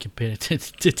well when you compare it to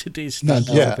today's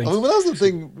standards. Yeah, I mean, well, that's the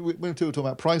thing when we were talking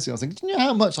about pricing. I was thinking, do you know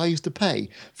how much I used to pay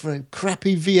for a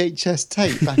crappy VHS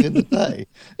tape back in the day?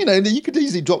 You could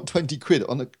easily drop 20 quid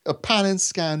on a pan and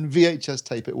scan VHS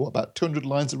tape at about 200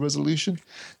 lines of resolution,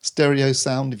 stereo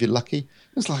sound if you're lucky.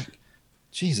 It's like,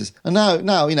 Jesus. And now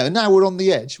we're on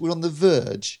the edge. We're on the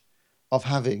verge of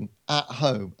having at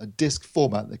home a disc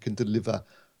format that can deliver,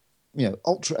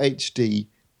 Ultra HD,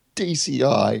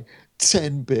 DCI,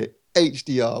 10-bit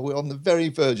HDR. We're on the very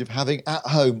verge of having at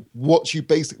home what you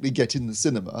basically get in the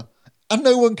cinema, and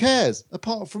no one cares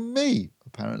apart from me,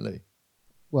 apparently.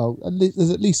 Well, there's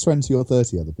at least 20 or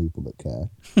 30 other people that care.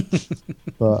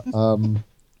 But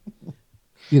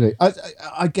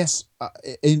I guess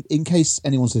in case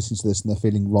anyone's listening to this and they're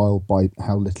feeling riled by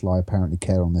how little I apparently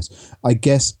care on this, I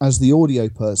guess as the audio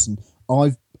person,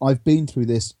 I've been through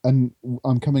this and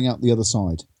I'm coming out the other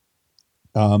side.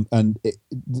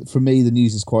 For me, the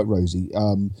news is quite rosy.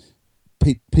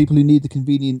 People who need the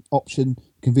convenient options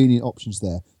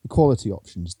there, the quality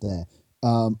options there.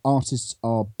 Artists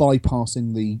are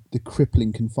bypassing the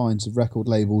crippling confines of record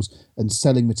labels and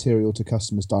selling material to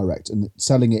customers direct and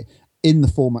selling it in the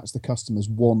formats the customers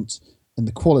want and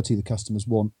the quality the customers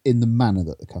want in the manner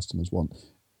that the customers want.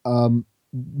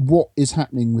 What is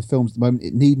happening with films at the moment,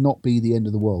 it need not be the end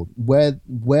of the world. Where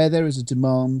there is a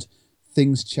demand,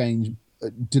 things change,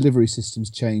 delivery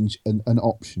systems change and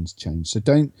options change. So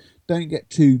don't get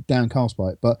too downcast by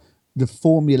it. But the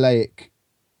formulaic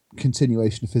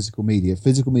continuation of physical media.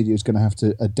 Physical media is going to have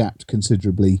to adapt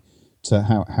considerably to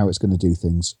how it's going to do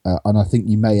things, and I think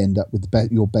you may end up with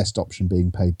your best option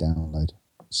being paid download.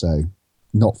 So,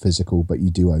 not physical, but you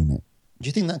do own it. Do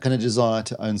you think that kind of desire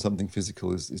to own something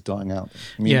physical is dying out?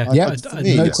 I mean, Yeah.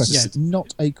 No question.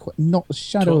 Not a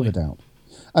shadow of a doubt.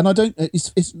 And I don't.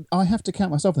 I have to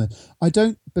count myself in there. I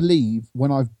don't believe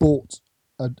when I've bought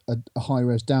a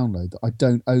high-res download that I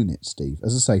don't own it, Steve.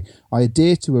 As I say, I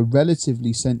adhere to a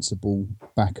relatively sensible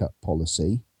backup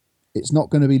policy. It's not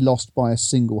going to be lost by a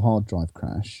single hard drive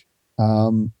crash.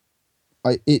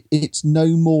 It's no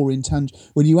more intangible.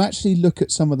 When you actually look at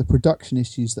some of the production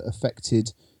issues that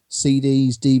affected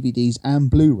CDs, DVDs, and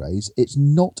Blu-rays, it's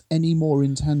not any more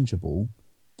intangible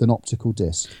than optical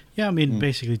disc. Yeah, I mean,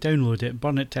 basically download it,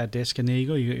 burn it to a disc, and there you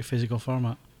go. You got your physical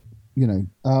format. You know,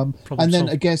 and then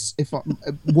I guess if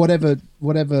whatever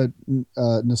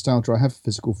nostalgia I have for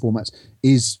physical formats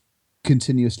is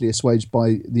continuously assuaged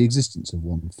by the existence of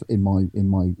one in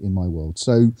my world.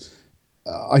 So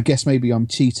I guess maybe I'm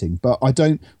cheating, but I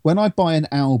don't. When I buy an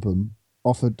album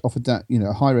off a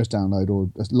high-res download or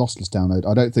a lossless download,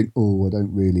 I don't think, I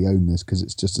don't really own this because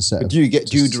it's just a set. Do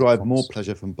you derive more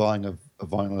pleasure from buying a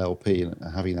vinyl LP and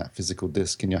having that physical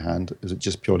disc in your hand? Is it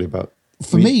just purely about?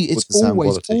 For me, it's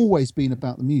always been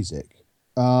about the music.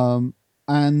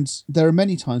 And there are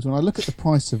many times when I look at the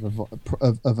price of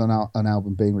an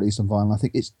album being released on vinyl, I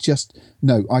think it's just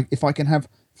no. If I can have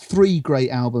 3 great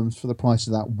albums for the price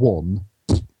of that one,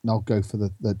 I'll go for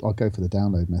the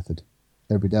download method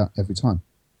every time.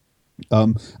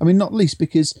 I mean, not least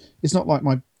because it's not like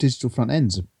my digital front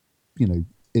ends are,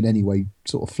 in any way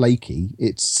sort of flaky.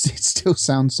 It still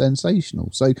sounds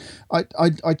sensational. So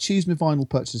I choose my vinyl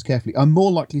purchases carefully. I'm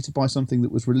more likely to buy something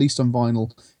that was released on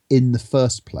vinyl in the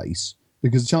first place,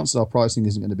 because the chances are pricing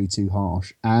isn't going to be too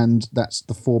harsh, and that's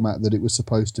the format that it was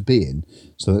supposed to be in,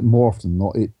 so that more often than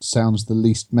not it sounds the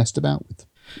least messed about with.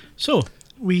 So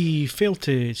we failed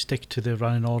to stick to the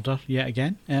running order yet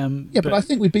again. But I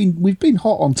think we've been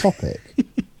hot on topic.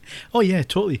 Oh yeah,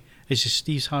 totally. It's just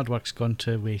Steve's hard work's gone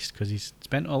to waste because he's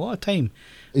spent a lot of time.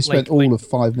 He spent all of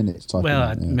 5 minutes typing.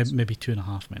 Well, maybe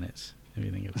 2.5 minutes. If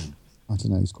you think of it. I don't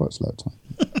know. He's quite slow at time.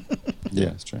 Yeah,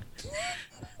 that's true.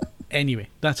 Anyway,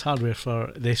 that's hardware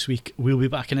for this week. We'll be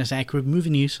back in a sec with movie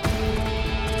news.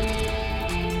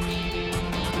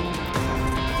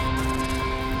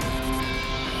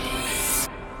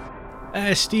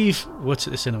 Steve, what's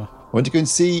at the cinema? I went to go and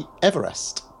see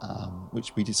Everest,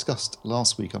 which we discussed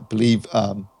last week. I believe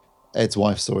Ed's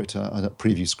wife saw it at a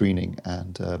preview screening,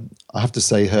 and I have to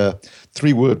say her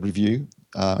 3-word review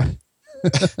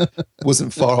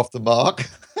wasn't far off the mark.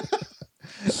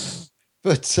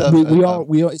 But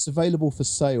we are. It's available for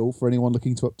sale for anyone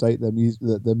looking to update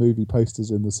their movie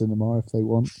posters in the cinema if they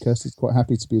want. Kirsty's quite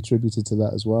happy to be attributed to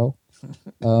that as well.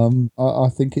 I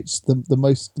think it's the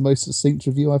most succinct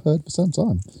review I've heard for some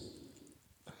time.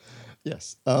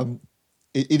 Yes,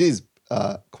 it is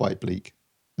quite bleak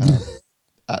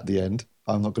at the end.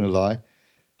 I'm not going to lie.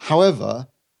 However,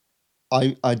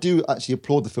 I do actually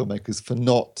applaud the filmmakers for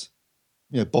not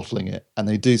bottling it, and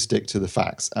they do stick to the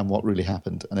facts and what really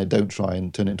happened, and they don't try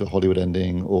and turn it into a Hollywood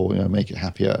ending or make it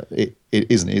happier. It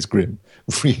isn't. It's grim,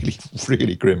 really,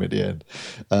 really grim at the end.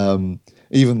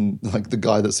 Even like the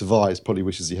guy that survives probably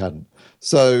wishes he hadn't.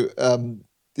 So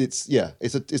it's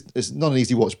not an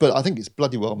easy watch, but I think it's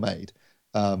bloody well made.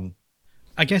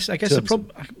 I guess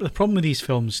the problem with these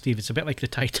films, Steve, it's a bit like the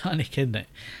Titanic, isn't it?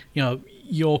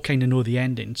 You all kind of know the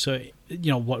ending, so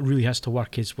what really has to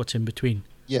work is what's in between.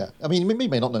 Yeah, I mean, you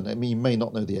may not know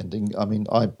the ending. I mean,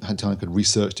 I had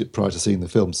researched it prior to seeing the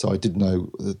film, so I did know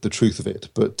the truth of it.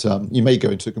 But you may go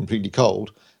into it completely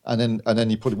cold, and then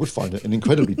you probably would find it an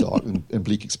incredibly dark and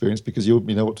bleak experience because you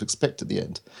know what to expect at the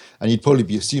end, and you'd probably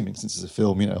be assuming, since it's a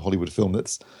film, a Hollywood film,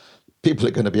 that's people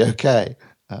are going to be okay,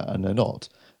 and they're not.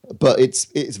 But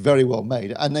it's very well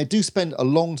made, and they do spend a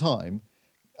long time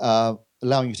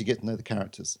allowing you to get to know the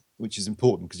characters, which is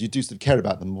important because you do sort of care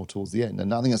about them more towards the end.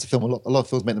 And I think that's a film. A lot of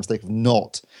films make the mistake of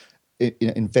not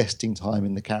investing time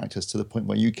in the characters to the point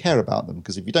where you care about them.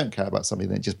 Because if you don't care about somebody,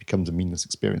 then it just becomes a meaningless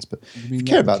experience. But if you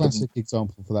care about them, the classic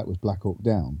example for that was Black Hawk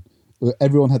Down.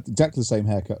 Everyone had exactly the same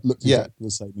haircut, looked exactly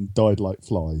the same, and died like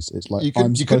flies. It's like you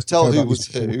could tell who was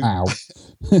who. How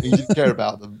you didn't care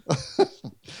about them.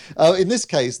 In this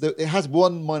case, it has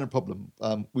one minor problem,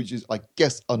 which is, I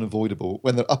guess, unavoidable.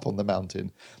 When they're up on the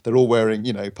mountain, they're all wearing,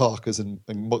 parkas and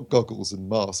goggles and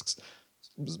masks,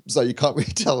 so you can't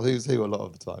really tell who's who a lot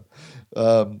of the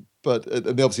time. But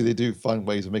obviously, they do find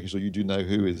ways of making sure you do know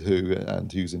who is who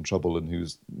and who's in trouble and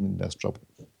who's in less trouble.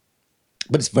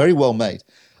 But it's very well made.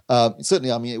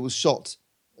 Certainly, I mean, it was shot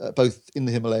both in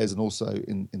the Himalayas and also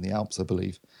in the Alps, I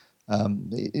believe.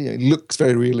 It looks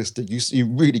very realistic. You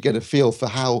really get a feel for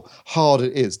how hard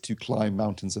it is to climb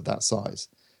mountains of that size.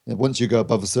 Once you go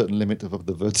above a certain limit, above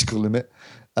the vertical limit,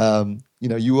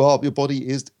 your body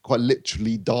is quite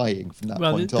literally dying from that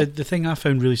point on. The thing I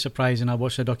found really surprising, I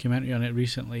watched a documentary on it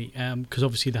recently, because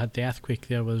obviously they had the earthquake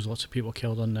there, where there was lots of people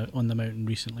killed on the mountain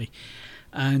recently,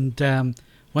 and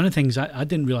one of the things I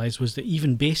didn't realise was that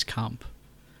even base camp,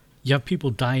 you have people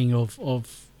dying of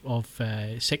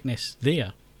sickness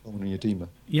there. Pulmonary edema.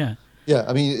 Yeah. Yeah,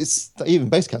 I mean, it's even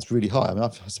base camp's really high. I mean,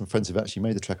 I've had some friends who've actually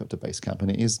made the trek up to base camp,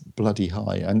 and it is bloody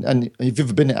high. And if you've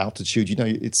ever been at altitude,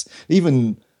 it's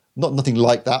even nothing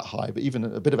like that high, but even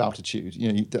a bit of altitude.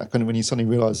 When you suddenly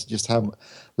realise just how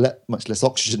much less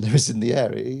oxygen there is in the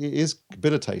air, it is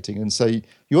debilitating. And so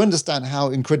you understand how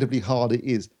incredibly hard it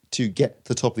is to get to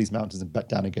the top of these mountains and back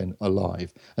down again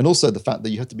alive. And also the fact that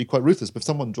you have to be quite ruthless. But if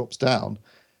someone drops down,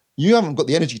 you haven't got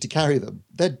the energy to carry them.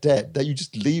 They're dead. You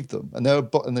just leave them. And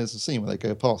there's a scene where they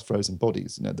go past frozen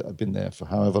bodies, that have been there for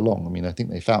however long. I mean, I think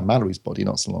they found Mallory's body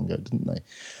not so long ago, didn't they?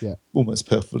 Yeah. Almost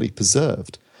perfectly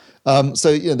preserved.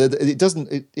 It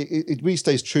doesn't. It really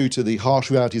stays true to the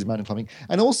harsh realities of mountain climbing,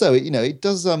 and also, it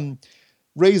does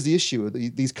raise the issue of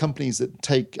these companies that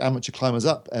take amateur climbers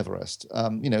up Everest.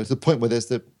 To the point where there's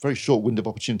the very short window of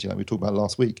opportunity, like we talked about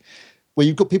last week, where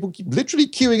you've got people literally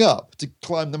queuing up to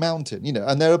climb the mountain,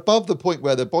 and they're above the point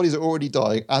where their bodies are already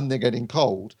dying and they're getting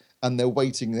cold and they're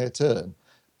waiting their turn.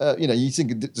 You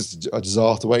think it's just a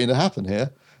disaster waiting to happen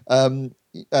here.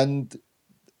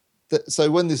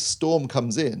 So when this storm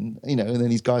comes in, and then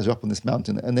these guys are up on this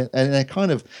mountain, and they're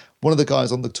kind of, one of the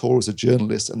guys on the tour is a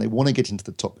journalist, and they want to get into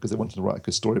the top because they want to write a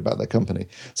good story about their company.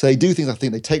 So they do things, I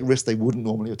think, they take risks they wouldn't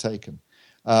normally have taken.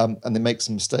 And they make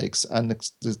some mistakes, and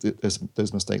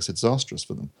those mistakes are disastrous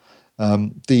for them.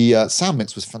 The sound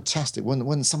mix was fantastic.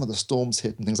 When some of the storms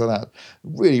hit and things like that,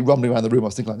 really rumbling around the room, I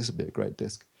was thinking, this would be a great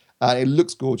disc. And it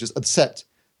looks gorgeous, except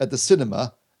at the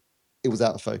cinema, it was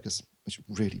out of focus, which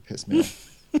really pissed me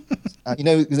off.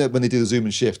 When they do the zoom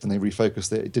and shift and they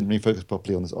refocus it didn't refocus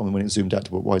properly on when it zoomed out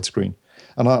to a widescreen.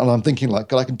 And I'm thinking,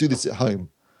 God, I can do this at home.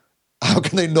 How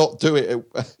can they not do it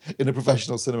in a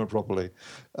professional cinema properly?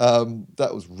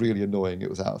 That was really annoying. It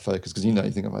was out of focus because you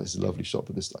think about this is a lovely shot,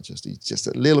 but it's just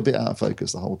a little bit out of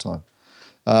focus the whole time.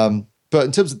 But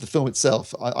in terms of the film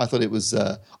itself, I thought it was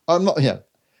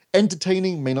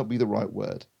entertaining may not be the right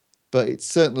word, but it's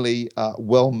certainly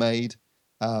well made,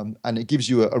 and it gives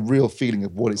you a real feeling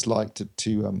of what it's like to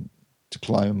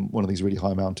climb one of these really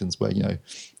high mountains where,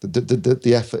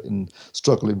 the effort and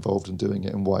struggle involved in doing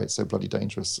it and why it's so bloody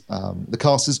dangerous. The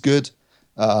cast is good.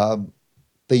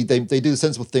 They do the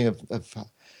sensible thing of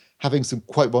having some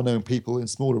quite well-known people in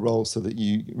smaller roles so that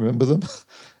you remember them.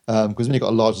 Because when you've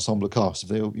got a large ensemble cast,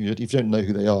 if you don't know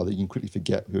who they are, then you can quickly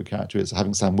forget who a character is.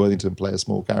 Having Sam Worthington play a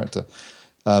small character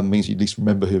means you at least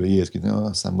remember who he is.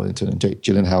 Because, Sam Worthington and Jake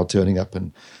Gyllenhaal turning up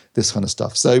and this kind of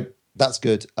stuff. So that's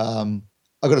good.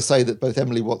 I've got to say that both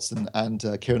Emily Watson and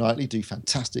Keira Knightley do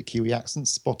fantastic Kiwi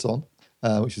accents, spot on,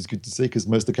 which is good to see because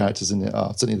most of the characters in it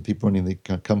are, certainly the people running the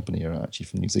company are actually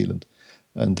from New Zealand.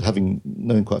 And having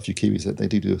known quite a few Kiwis, they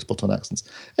do spot on accents.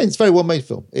 And it's a very well made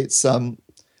film. It's,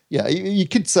 you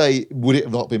could say, would it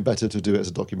have not been better to do it as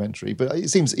a documentary? But it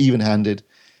seems even handed.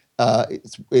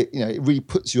 It really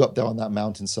puts you up there on that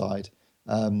mountainside.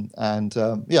 I'm not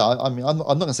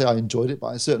going to say I enjoyed it, but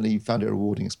I certainly found it a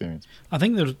rewarding experience. I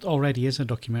think there already is a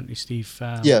documentary, Steve.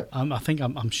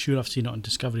 I'm sure I've seen it on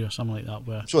Discovery or something like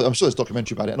that. I'm sure there's a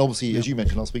documentary about it. And obviously, as you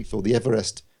mentioned last week, Phil, the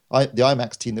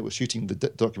IMAX team that was shooting the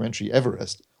documentary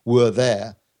Everest were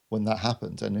there when that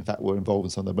happened, and in fact were involved in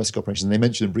some of the rescue operations. And they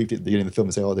mentioned briefly at the beginning of the film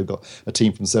and say, they've got a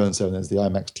team from so and so, and there's the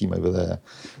IMAX team over there,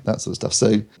 that sort of stuff.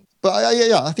 So. But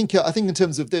I think in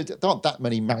terms of there aren't that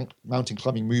many mountain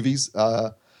climbing movies,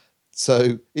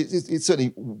 so it's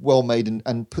certainly well made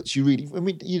and puts you really. I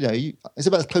mean, it's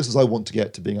about as close as I want to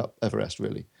get to being up Everest,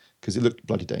 really, because it looked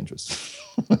bloody dangerous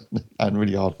and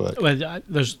really hard work. Well,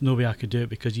 there's no way I could do it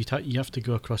because you have to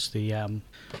go across the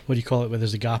what do you call it, where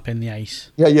there's a gap in the ice.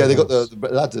 Yeah, they got the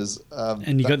ladders.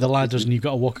 And you got the ladders, and you've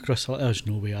got to walk across the. There's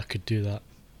no way I could do that.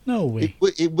 No way.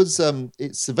 It was.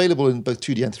 It's available in both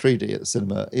 2D and 3D at the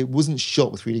cinema. It wasn't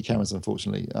shot with 3D cameras,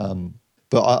 unfortunately.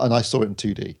 But I saw it in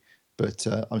 2D. But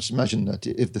I just imagine that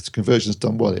if the conversion's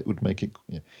done well, it would make it.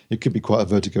 It could be quite a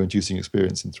vertigo-inducing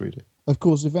experience in 3D. Of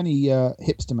course, if any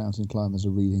hipster mountain climbers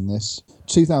are reading this,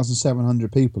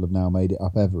 2,700 people have now made it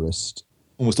up Everest.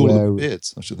 Almost all of them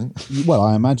beards, I should think. Well,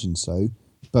 I imagine so.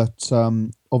 But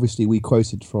obviously we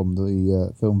quoted from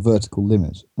the film Vertical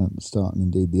Limit at the start and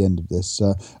indeed the end of this.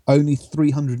 Only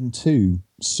 302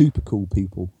 super cool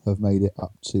people have made it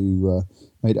up to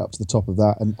the top of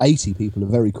that, and 80 people are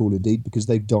very cool indeed because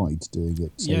they've died doing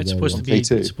it. So it's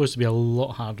supposed to be a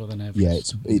lot harder than ever. Yeah,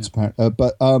 it's apparent.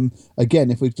 But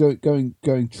again, if we're going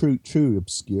true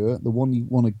obscure, the one you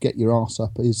want to get your arse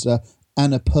up is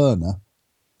Annapurna,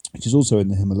 which is also in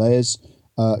the Himalayas.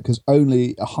 Because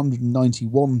only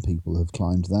 191 people have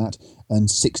climbed that, and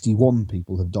 61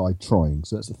 people have died trying.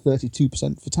 So that's a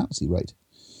 32% fatality rate,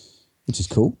 which is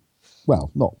cool.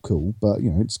 Well, not cool, but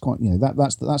it's quite.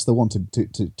 That's the one to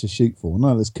shoot for.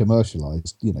 None of this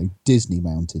commercialized, Disney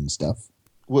mountain stuff.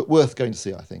 Worth going to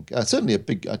see, I think. Certainly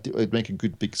it'd make a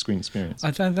good big screen experience.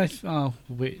 I'll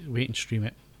wait and stream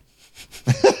it.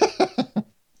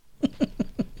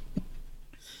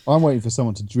 I'm waiting for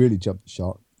someone to really jump the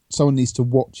shark. Someone needs to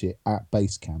watch it at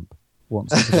base camp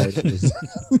once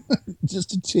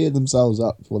just to cheer themselves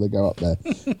up before they go up there.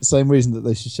 The same reason that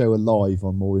they should show a live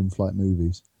on more in-flight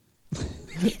movies.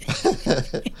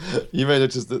 You may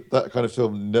notice that kind of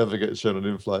film never gets shown on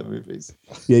in-flight movies.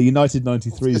 Yeah, United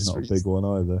 93 is not a big one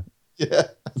either. Yeah.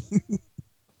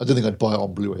 I don't think I'd buy it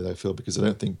on Blu-ray though, Phil, because I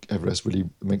don't think Everest really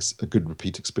makes a good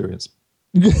repeat experience.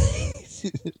 So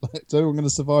we're going to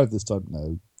survive this time?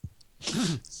 No.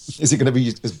 Is it going to be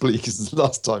as bleak as the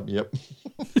last time? Yep.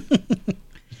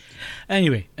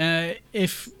 Anyway,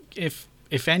 if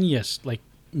any of us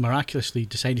miraculously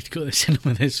decided to go to the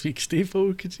cinema this week, Steve,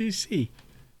 what could you see?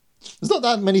 There's not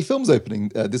that many films opening.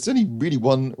 There's only really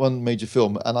one major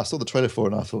film, and I saw the trailer for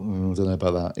it, and I thought, I don't know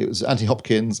about that. It was Anthony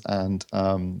Hopkins and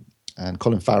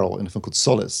Colin Farrell in a film called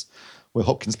Solace, where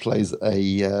Hopkins plays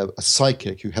a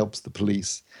psychic who helps the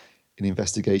police in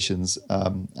investigations,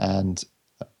 and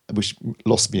which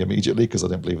lost me immediately because I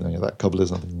don't believe in any of that cobblers.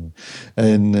 And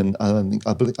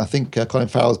I think Colin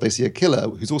Farrell is basically a killer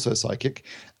who's also a psychic,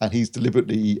 and he's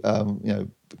deliberately,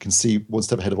 can see one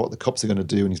step ahead of what the cops are going to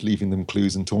do, and he's leaving them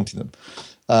clues and taunting them.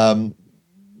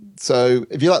 So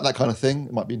if you like that kind of thing,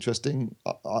 it might be interesting.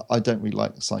 I don't really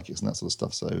like psychics and that sort of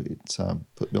stuff, so it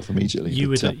put me off immediately. You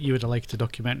would have liked the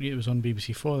documentary. It was on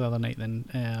BBC4 the other night. Then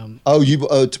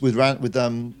with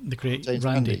the great James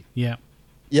Randi.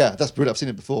 Yeah, that's brilliant. I've seen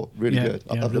it before. Really good.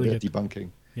 I love really the debunking.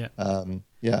 Yeah.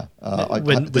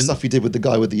 The stuff he did with the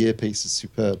guy with the earpiece is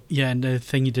superb. Yeah, and the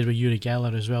thing he did with Uri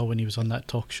Geller as well when he was on that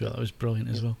talk show, that was brilliant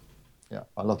as well. Yeah,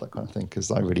 I love that kind of thing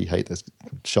because I really hate those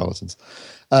charlatans.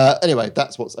 Anyway,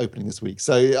 that's what's opening this week.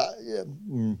 So,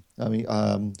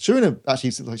 Sharina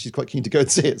actually seems like she's quite keen to go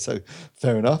and see it, so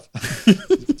fair enough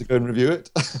to go and review it.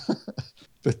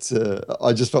 But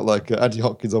I just felt like Anthony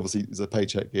Hopkins obviously is a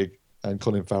paycheck gig, and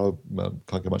Colin Farrell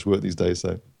can't get much work these days,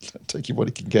 so taking what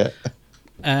he can get.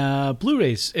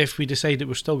 Blu-rays, if we decided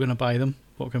we're still going to buy them,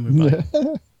 what can we buy?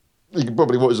 You can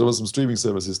probably watch them on some streaming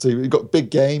services too. We've got Big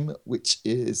Game, which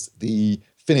is the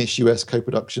Finnish-US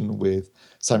co-production with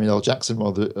Samuel L. Jackson,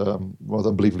 rather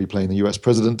unbelievably playing the US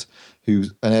president, who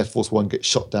an Air Force One gets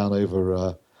shot down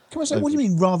over... Can I say, what do you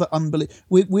mean rather unbelievable?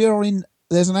 We are in...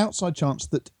 There's an outside chance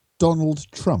that Donald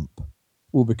Trump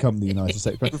will become the United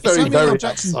States president. Very, Samuel very L.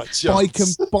 Jackson,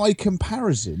 by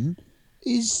comparison,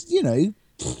 is, it's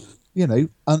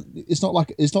not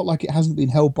like it hasn't been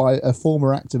held by a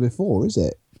former actor before, is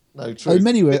it? No, true. In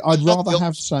many ways, I'd rather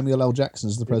have Samuel L. Jackson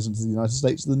as the president of the United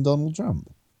States than Donald Trump.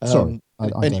 Sorry.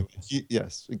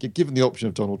 Yes. Given the option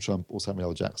of Donald Trump or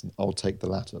Samuel L. Jackson, I'll take the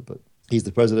latter. But he's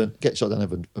the president, gets shot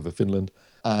down over Finland,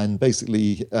 and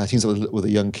basically teams up with a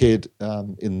young kid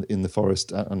in the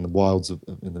forest and the wilds of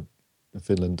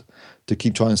Finland to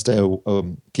keep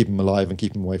him alive and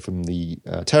keep him away from the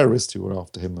terrorists who are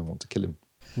after him and want to kill him.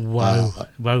 Wow,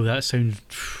 that sounds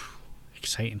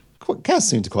exciting. Kaz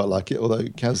seemed to quite like it, although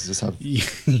Kaz just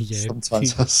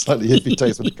sometimes has slightly hippie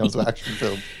taste when it comes to action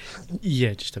film.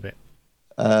 Yeah, just a bit.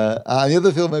 And the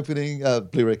other film opening,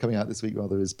 Blu-ray coming out this week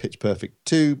rather, is Pitch Perfect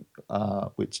 2,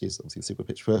 which is obviously the sequel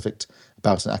to Pitch Perfect,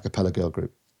 about an a cappella girl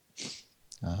group,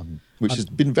 which has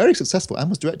been very successful and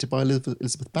was directed by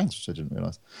Elizabeth Banks, which I didn't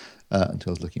realise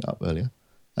until I was looking it up earlier.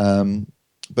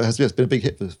 But has been a big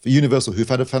hit for Universal, who've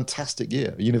had a fantastic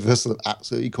year. Universal are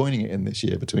absolutely coining it in this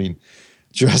year between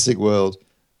Jurassic World,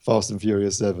 Fast and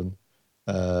Furious 7,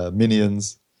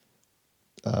 Minions,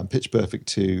 Pitch Perfect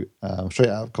 2, Straight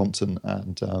Outta Compton,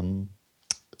 and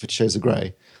 50 Shades of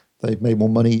Grey. They've made more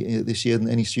money this year than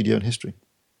any studio in history.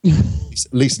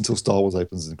 At least until Star Wars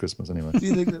opens in Christmas, anyway. Do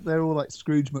you think that they're all like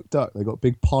Scrooge McDuck? They've got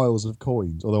big piles of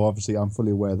coins, although obviously I'm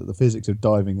fully aware that the physics of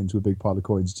diving into a big pile of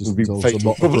coins just involves a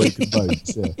lot of broken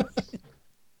bones. Yeah.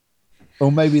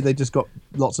 Or maybe they just got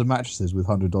lots of mattresses with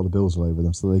 $100 bills all over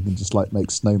them so they can just like make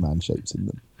snowman shapes in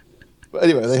them. But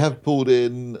anyway, they have pulled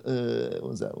in, what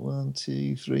was that, 1,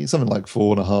 2, 3, something like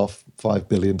 $4.5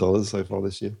 billion so far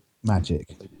this year. Magic.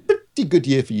 Pretty good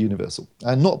year for Universal.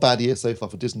 And not a bad year so far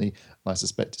for Disney. And I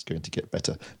suspect it's going to get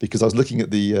better because I was looking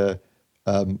at the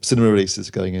cinema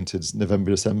releases going into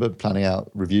November, December, planning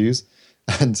out reviews.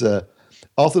 And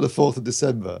after the 4th of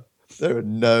December, there are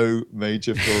no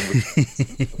major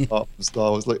films apart from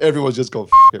Star Wars. Like, everyone's just gone,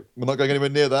 F it. We're not going anywhere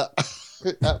near that.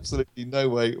 Absolutely no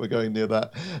way we're going near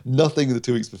that. Nothing the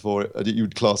 2 weeks before it you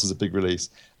would class as a big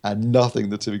release, and nothing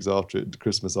the 2 weeks after it,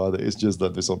 Christmas either. It's just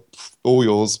that this on all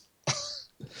yours.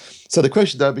 So the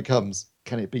question now becomes,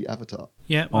 can it beat Avatar?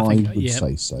 Yeah, I think, would yeah,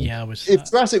 say so. Yeah, I was.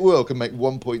 If Jurassic World can make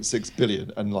 1.6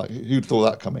 billion, and like who'd thought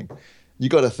that coming? You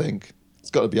got to think it's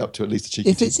got to be up to at least a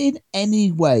cheeky. If it's in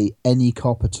any way any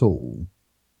cop at all,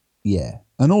 yeah.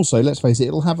 And also, let's face it,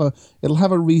 it'll have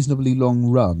a reasonably long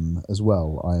run as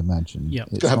well, I imagine. Yeah.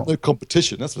 It's going to have no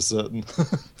competition, that's for certain.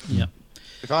 Yeah.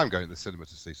 If I'm going to the cinema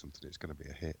to see something, it's going to be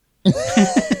a hit.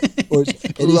 Or at least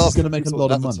it's going to make a lot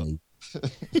of Avatar. money.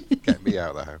 Get me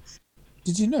out of the house.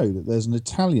 Did you know that there's an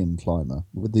Italian climber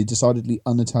with the decidedly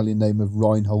un-Italian name of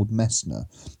Reinhold Messner,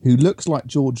 who looks like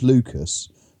George Lucas,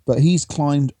 but he's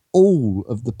climbed all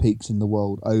of the peaks in the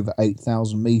world over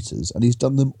 8,000 metres, and he's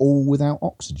done them all without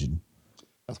oxygen.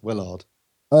 That's well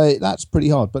hard. That's pretty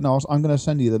hard, but no, I'm going to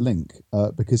send you the link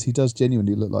because he does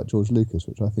genuinely look like George Lucas,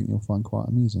 which I think you'll find quite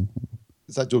amusing.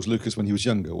 Is that George Lucas when he was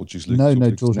younger, or George No,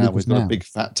 Lucas? George Lucas He's got now. a big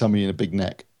fat tummy and a big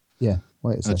neck, Yeah,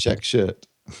 wait a and a second. check shirt,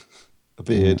 a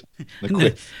beard, and a No,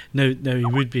 quiff. no,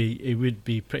 it would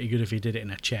be pretty good if he did it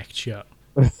in a checked shirt.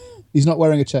 He's not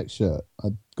wearing a checked shirt.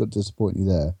 I've got to disappoint you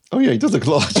there. Oh yeah, he does look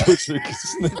like George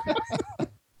Lucas, doesn't he?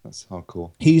 That's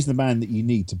hardcore. He's the man that you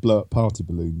need to blow up party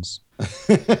balloons.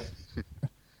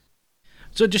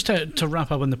 So just to wrap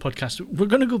up on the podcast, we're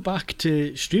going to go back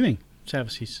to streaming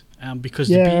services because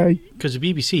Yay. because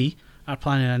the BBC are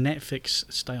planning a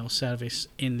Netflix-style service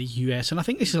in the US. And I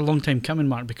think this is a long time coming,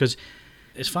 Mark, because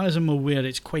as far as I'm aware,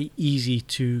 it's quite easy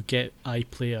to get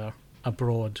iPlayer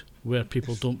abroad where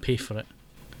people don't pay for it.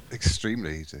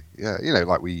 Extremely easy. Yeah,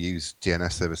 like we use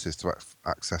DNS services to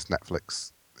access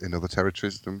Netflix in other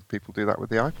territories, and people do that with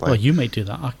the iPlayer. Well, you might do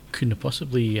that. I couldn't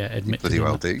possibly admit to Bloody doing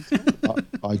well that.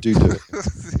 do. I do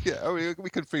it. Yeah, I mean, we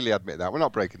can freely admit that. We're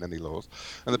not breaking any laws.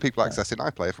 And the people accessing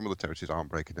iPlayer from other territories aren't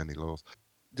breaking any laws.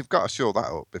 They've got to shore that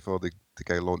up before they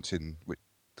go launching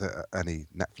any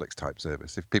Netflix-type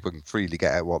service. If people can freely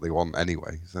get at what they want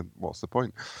anyway, then what's the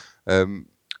point? And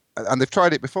they've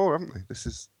tried it before, haven't they?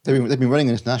 They've been running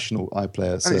this national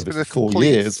iPlayer it's been service a for 4 complete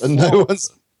years, and no flop.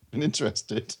 one's been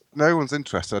interested. No one's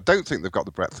interested. I don't think they've got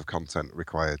the breadth of content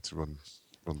required to run this.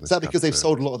 Is that because they've service.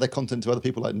 sold a lot of their content to other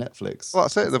people like Netflix? Well,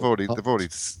 that's it. They've already,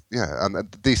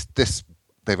 and this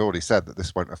they've already said that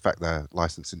this won't affect their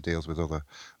licensing deals with other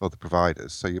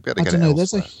providers. So you'll be able to I get don't it know.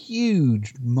 There's a elsewhere.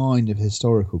 huge mine of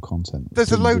historical content.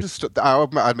 There's a load of stuff. I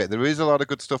admit there is a lot of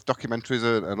good stuff, documentaries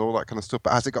and all that kind of stuff.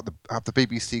 But have the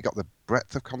BBC got the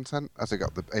breadth of content? Has it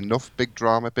got enough big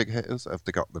drama, big hitters? Have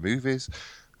they got the movies?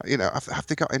 Have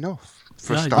they got enough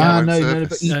for a Yeah, standalone no, service?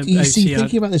 but you I see, see,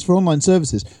 thinking about this for online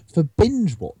services, for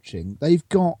binge watching, they've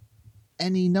got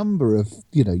any number of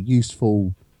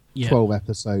useful Yeah.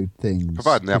 12-episode things.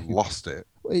 Providing they haven't lost it.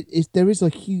 There is a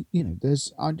huge,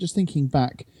 I'm just thinking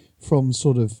back from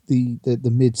sort of the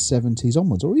mid 70s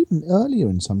onwards, or even earlier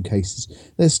in some cases.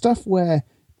 There's stuff where,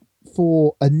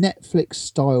 for a Netflix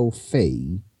style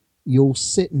fee, you'll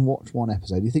sit and watch one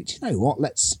episode. You think, do you know what?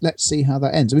 Let's see how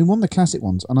that ends. I mean, one of the classic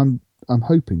ones, and I'm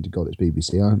hoping to God it's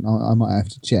BBC. I might have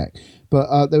to check,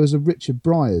 but there was a Richard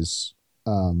Bryars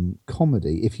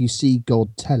comedy, If You See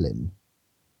God Tell Him,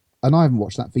 and I haven't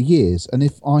watched that for years. And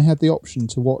if I had the option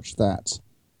to watch that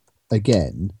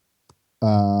again,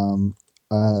 I'd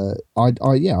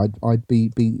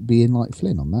be in like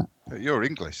Flynn on that. You're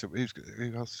English.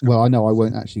 Who else? Well, I know I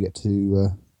won't actually get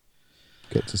to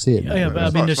see it. Yeah, but I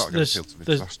It's mean, not gonna appeal to me,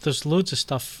 there's loads of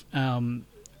stuff. I'm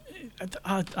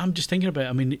just thinking about it.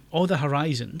 I mean, all the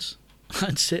Horizons.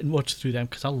 I'd sit and watch through them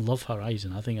because I love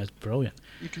Horizon. I think that's brilliant.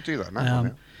 You can do that now.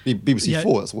 can't BBC Yeah.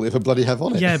 4, that's all they ever bloody have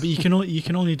on it. Yeah, but you can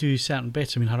only do certain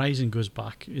bits. I mean, Horizon goes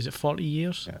back. Is it 40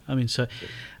 years? Yeah. I mean, so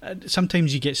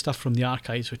sometimes you get stuff from the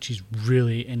archives, which is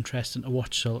really interesting to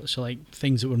watch. So like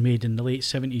things that were made in the late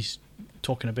 70s,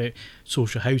 talking about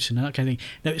social housing and that kind of thing.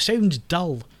 Now it sounds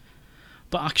dull,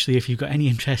 but actually, if you've got any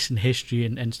interest in history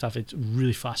and stuff, it's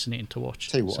really fascinating to watch.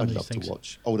 Tell you what, some I'd of these love things. to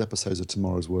watch old episodes of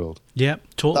Tomorrow's World. Yeah,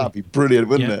 totally. That'd be brilliant,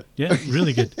 wouldn't yeah, it? Yeah,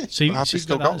 really good. So Have they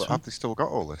still got? that. Have they still got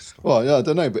all this? Well, yeah, I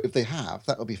don't know, but if they have,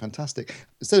 that would be fantastic.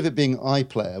 Instead of it being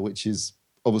iPlayer, which is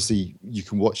obviously you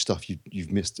can watch stuff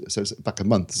you've missed. So it's back a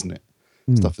month, isn't it?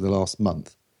 Stuff in the last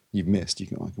month. you've missed, I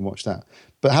can watch that.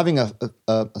 But having a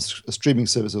streaming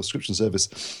service or subscription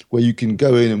service where you can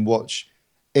go in and watch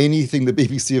anything the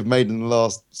BBC have made in the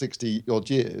last 60 odd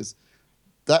years,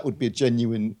 that would be a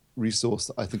genuine resource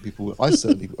that I think I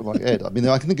certainly like Ed. I mean,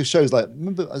 I can think of shows like,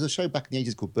 remember there's a show back in the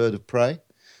 80s called Bird of Prey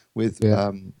with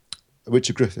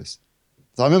Richard Griffiths.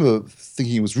 So I remember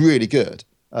thinking it was really good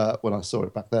when I saw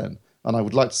it back then, and I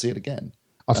would like to see it again.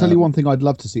 I'll tell you one thing I'd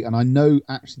love to see, and I know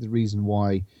actually the reason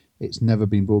why it's never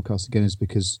been broadcast again is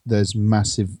because there's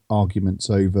massive arguments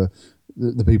over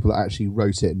the people that actually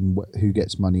wrote it and who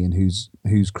gets money and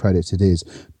whose credit it is.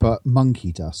 But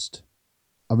Monkey Dust,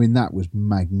 I mean, that was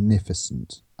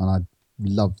magnificent, and I'd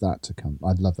love that to come.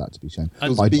 I'd love that to be shown. It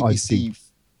was BBC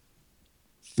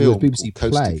film, BBC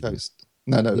Coast Play. to Coast.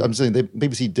 No, I'm saying the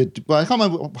BBC did. Well, I can't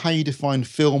remember how you define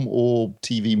film or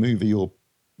TV movie or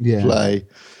play.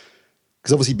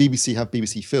 Because obviously BBC have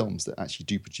BBC Films that actually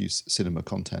do produce cinema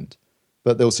content,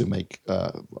 but they also make,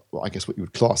 I guess, what you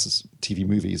would class as TV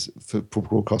movies for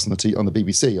broadcast on the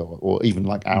BBC, or even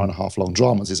like hour and a half long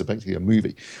dramas is effectively a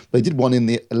movie. They did one in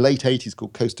the late 80s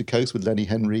called Coast to Coast with Lenny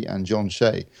Henry and John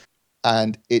Shea,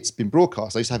 and it's been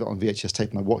broadcast. I used to have it on VHS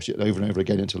tape, and I watched it over and over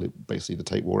again until basically the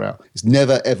tape wore out. It's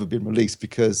never ever been released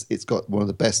because it's got one of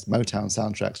the best Motown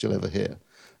soundtracks you'll ever hear.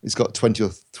 It's got 20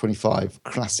 or 25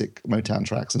 classic Motown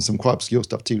tracks and some quite obscure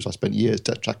stuff too, which I spent years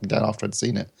tracking down after I'd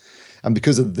seen it. And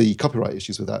because of the copyright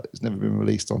issues with that, it's never been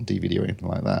released on DVD or anything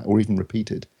like that, or even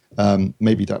repeated.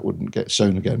 Maybe that wouldn't get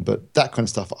shown again, but that kind of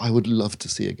stuff I would love to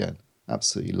see again.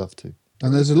 Absolutely love to.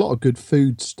 And there's a lot of good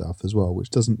food stuff as well,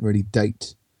 which doesn't really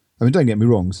date. I mean, don't get me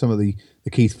wrong, some of the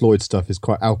Keith Floyd stuff is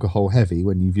quite alcohol heavy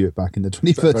when you view it back in the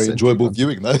 21st century. Very enjoyable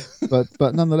viewing, though.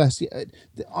 but nonetheless, yeah,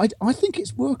 I think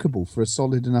it's workable for a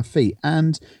solid enough fee.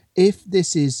 And if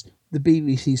this is the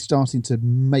BBC starting to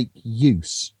make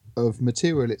use of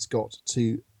material it's got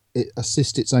to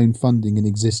assist its own funding and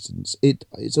existence,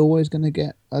 it's always going to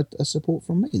get a support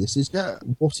from me. This is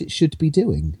what it should be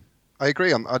doing. I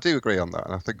do agree on that,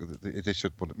 and I think that they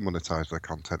should monetize their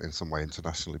content in some way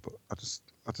internationally. But I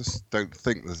just don't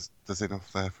think there's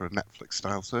enough there for a Netflix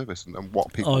style service and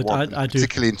what people want,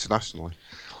 particularly internationally.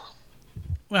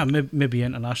 Well, maybe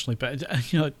internationally, but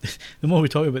the more we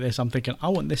talk about this, I'm thinking I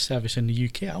want this service in the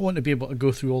UK. I want to be able to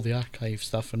go through all the archive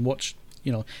stuff and watch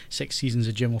 6 seasons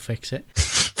of Jim Will Fix It.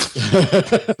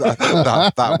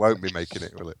 that won't be making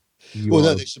it, will it? Well,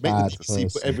 no, they should make the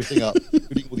put everything up,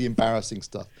 including all the embarrassing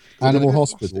stuff. Animal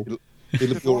Hospital. It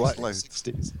looked all right in the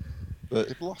 60s. But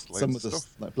they've lost some of the stuff.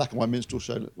 like Black and White Minstrel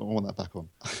show, I want that back on.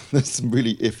 There's some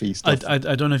really iffy stuff. I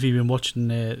don't know if you've been watching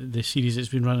the series that's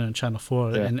been running on Channel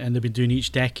 4, and they've been doing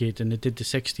each decade, and they did the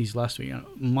 60s last week.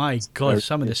 My God,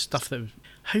 some of the stuff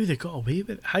how they got away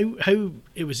with it, how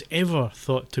it was ever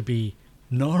thought to be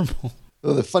normal.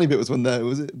 Well, the funny bit was when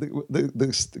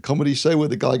the comedy show where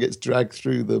the guy gets dragged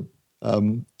through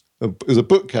it was a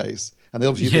bookcase, and they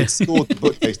obviously scored the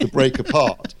bookcase to break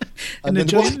apart. And then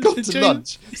when I got to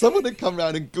lunch, someone had come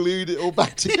around and glued it all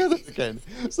back together again.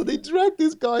 So they dragged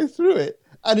this guy through it,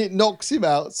 and it knocks him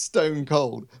out stone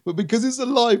cold. But because it's a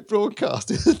live broadcast,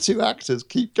 the two actors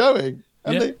keep going.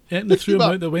 And they threw him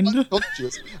out the window.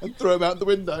 And throw him out the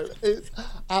window. It's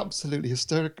absolutely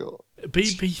hysterical. But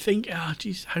you think,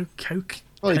 geez, how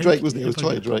Charlie Drake, wasn't it? It was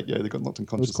Charlie Drake, they got knocked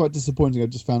unconscious. It was quite disappointing. I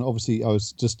just found, obviously, I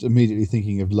was just immediately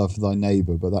thinking of Love Thy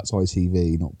Neighbour, but that's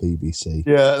ITV, not BBC.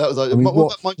 Yeah, that was like... I mean,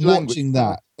 watching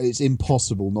that, it's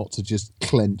impossible not to just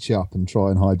clench up and try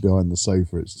and hide behind the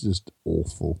sofa. It's just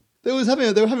awful. They were having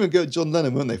a go at John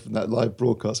Lennon, weren't they, from that live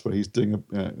broadcast where he's doing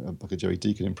like a Jerry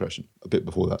Deacon impression, a bit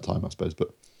before that time, I suppose. But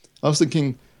I was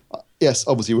thinking, yes,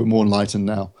 obviously we're more enlightened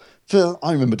now. Phil,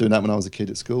 I remember doing that when I was a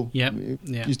kid at school. Yeah.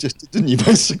 You just, didn't you,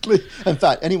 basically? In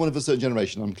fact, anyone of a certain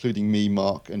generation, including me,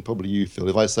 Mark, and probably you, Phil,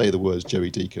 if I say the words Jerry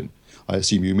Deacon, I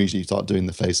assume you immediately start doing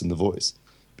the face and the voice.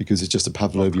 Because it's just a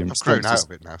Pavlovian response. I've grown out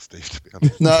of it now, Steve, to be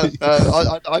honest. No,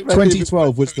 I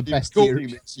 2012 was the best year.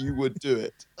 You would do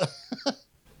it.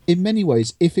 In many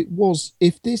ways, if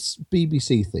this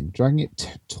BBC thing, dragging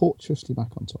it tortuously back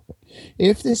on topic,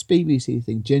 if this BBC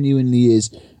thing genuinely is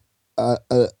a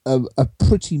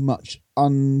pretty much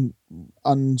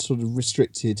sort of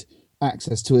restricted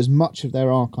access to as much of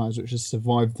their archives which has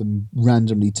survived them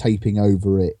randomly taping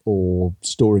over it or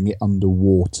storing it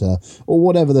underwater or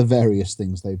whatever the various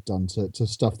things they've done to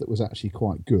stuff that was actually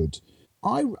quite good,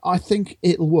 I think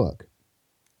it'll work.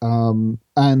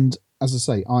 And as I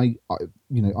say,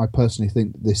 I personally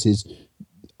think that this is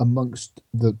amongst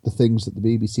the things that the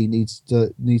BBC needs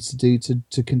to do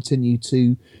to continue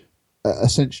to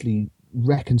essentially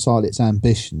reconcile its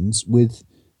ambitions with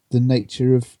the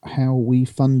nature of how we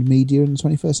fund media in the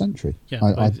 21st century. Yeah,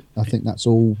 I think that's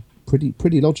all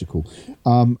pretty logical.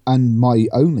 And my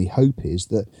only hope is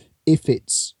that if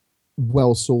it's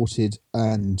well sorted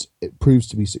and it proves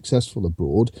to be successful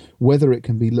abroad, whether it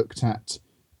can be looked at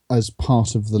as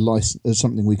part of the license, as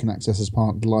something we can access as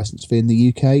part of the license fee in the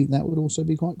UK, that would also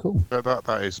be quite cool.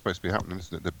 That is supposed to be happening,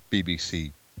 isn't it? The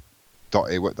BBC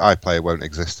iPlayer won't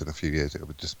exist in a few years. It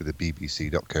will just be the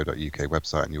bbc.co.uk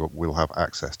website, and you will have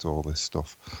access to all this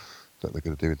stuff that they're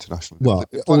going to do internationally. Well,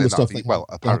 all the stuff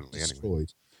apparently destroyed. Anyway.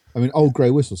 I mean, Old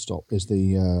Grey Whistle Stop is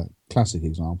the classic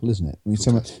example, isn't it? I mean,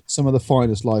 some of the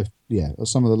finest live,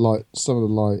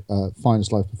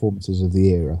 finest live performances of the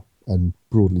era, and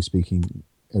broadly speaking,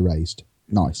 erased.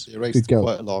 Nice, they erased good go.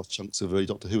 Quite large chunks of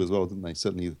Doctor Who as well, didn't they?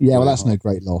 Certainly. Yeah, well, that's no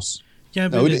great loss. Yeah,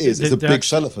 but it is. It's a big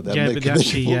seller for them. Yeah, they but can make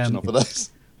a fortune off of those.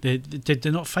 Did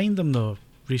they not find them though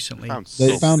recently?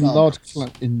 They found a large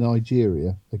flat in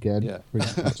Nigeria again. Yeah.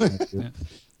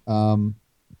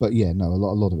 But yeah, no, a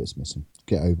lot of it's missing.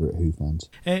 Get over it, Who fans.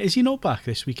 Is he not back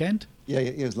this weekend? Yeah,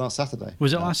 it was last Saturday.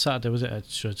 Was it last Saturday? Was it? It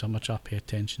shows how much I pay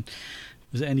attention.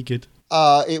 Was it any good?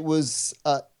 It was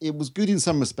good in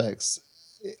some respects.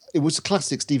 It was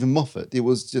classic Stephen Moffat. It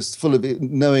was just full of it,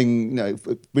 knowing,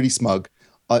 really smug,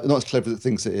 not as clever as it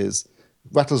thinks it is.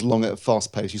 Rattles along at a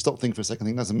fast pace. You stop thinking for a second,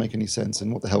 think doesn't make any sense,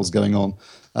 and what the hell's going on?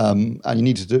 And you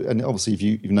need to do. And obviously, if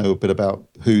you know a bit about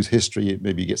Who's history,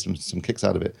 maybe you get some kicks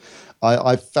out of it.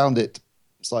 I found it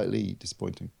slightly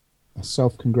disappointing. A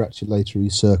self-congratulatory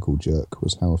circle jerk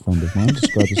was how a friend of mine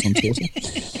described us on Twitter.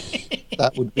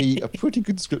 That would be a pretty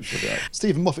good description of that.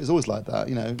 Stephen Moffat is always like that,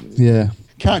 Yeah.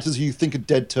 Characters who you think are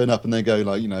dead turn up and they go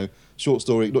like, short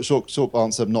story, short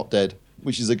answer, not dead,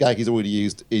 which is a gag he's already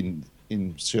used in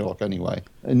Sherlock anyway.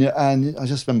 And I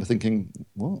just remember thinking,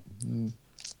 what?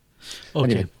 Okay.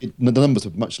 Anyway, the numbers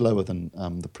were much lower than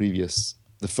obviously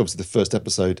the first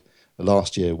episode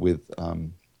last year with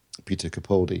Peter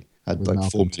Capaldi had With like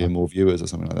Malcolm 4 million more viewers or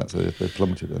something like that, so they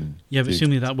plummeted. Yeah, but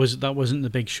assuming that wasn't the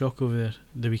big shock over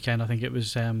the weekend. I think it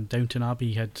was Downton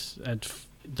Abbey had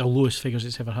the lowest figures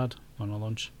it's ever had on a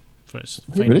launch for its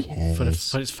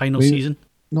final season.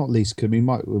 Not least, because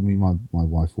my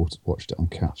wife watched it on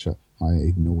catch up. I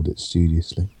ignored it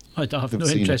studiously. I don't have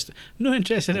no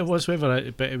interest in it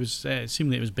whatsoever. But it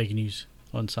seemed it was big news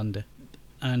on Sunday,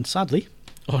 and sadly,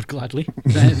 or gladly,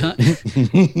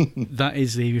 that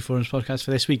is the AV Forums podcast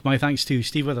for this week. My thanks to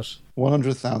Steve Withers,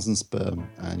 100,000 sperm,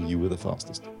 and you were the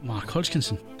fastest. Mark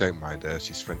Hodgkinson, Don't mind her,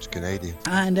 she's French-Canadian.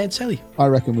 and Ed Selly. I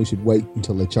reckon we should wait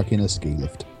until they chuck in a ski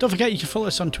lift. Don't forget you can follow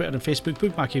us on Twitter and Facebook,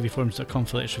 bookmark avforums.com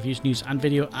for latest reviews, news and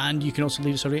video, and you can also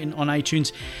leave us a rating on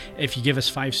iTunes. If you give us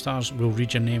 5 stars, we'll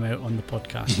read your name out on the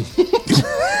podcast.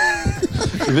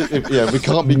 We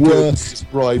can't be Worst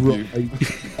good. Bribe you.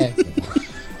 ever.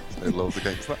 No laws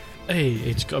against that. Hey,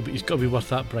 it's got to be worth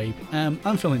that bribe.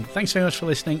 I'm Phil. Thanks very much for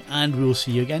listening, and we'll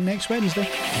see you again next Wednesday.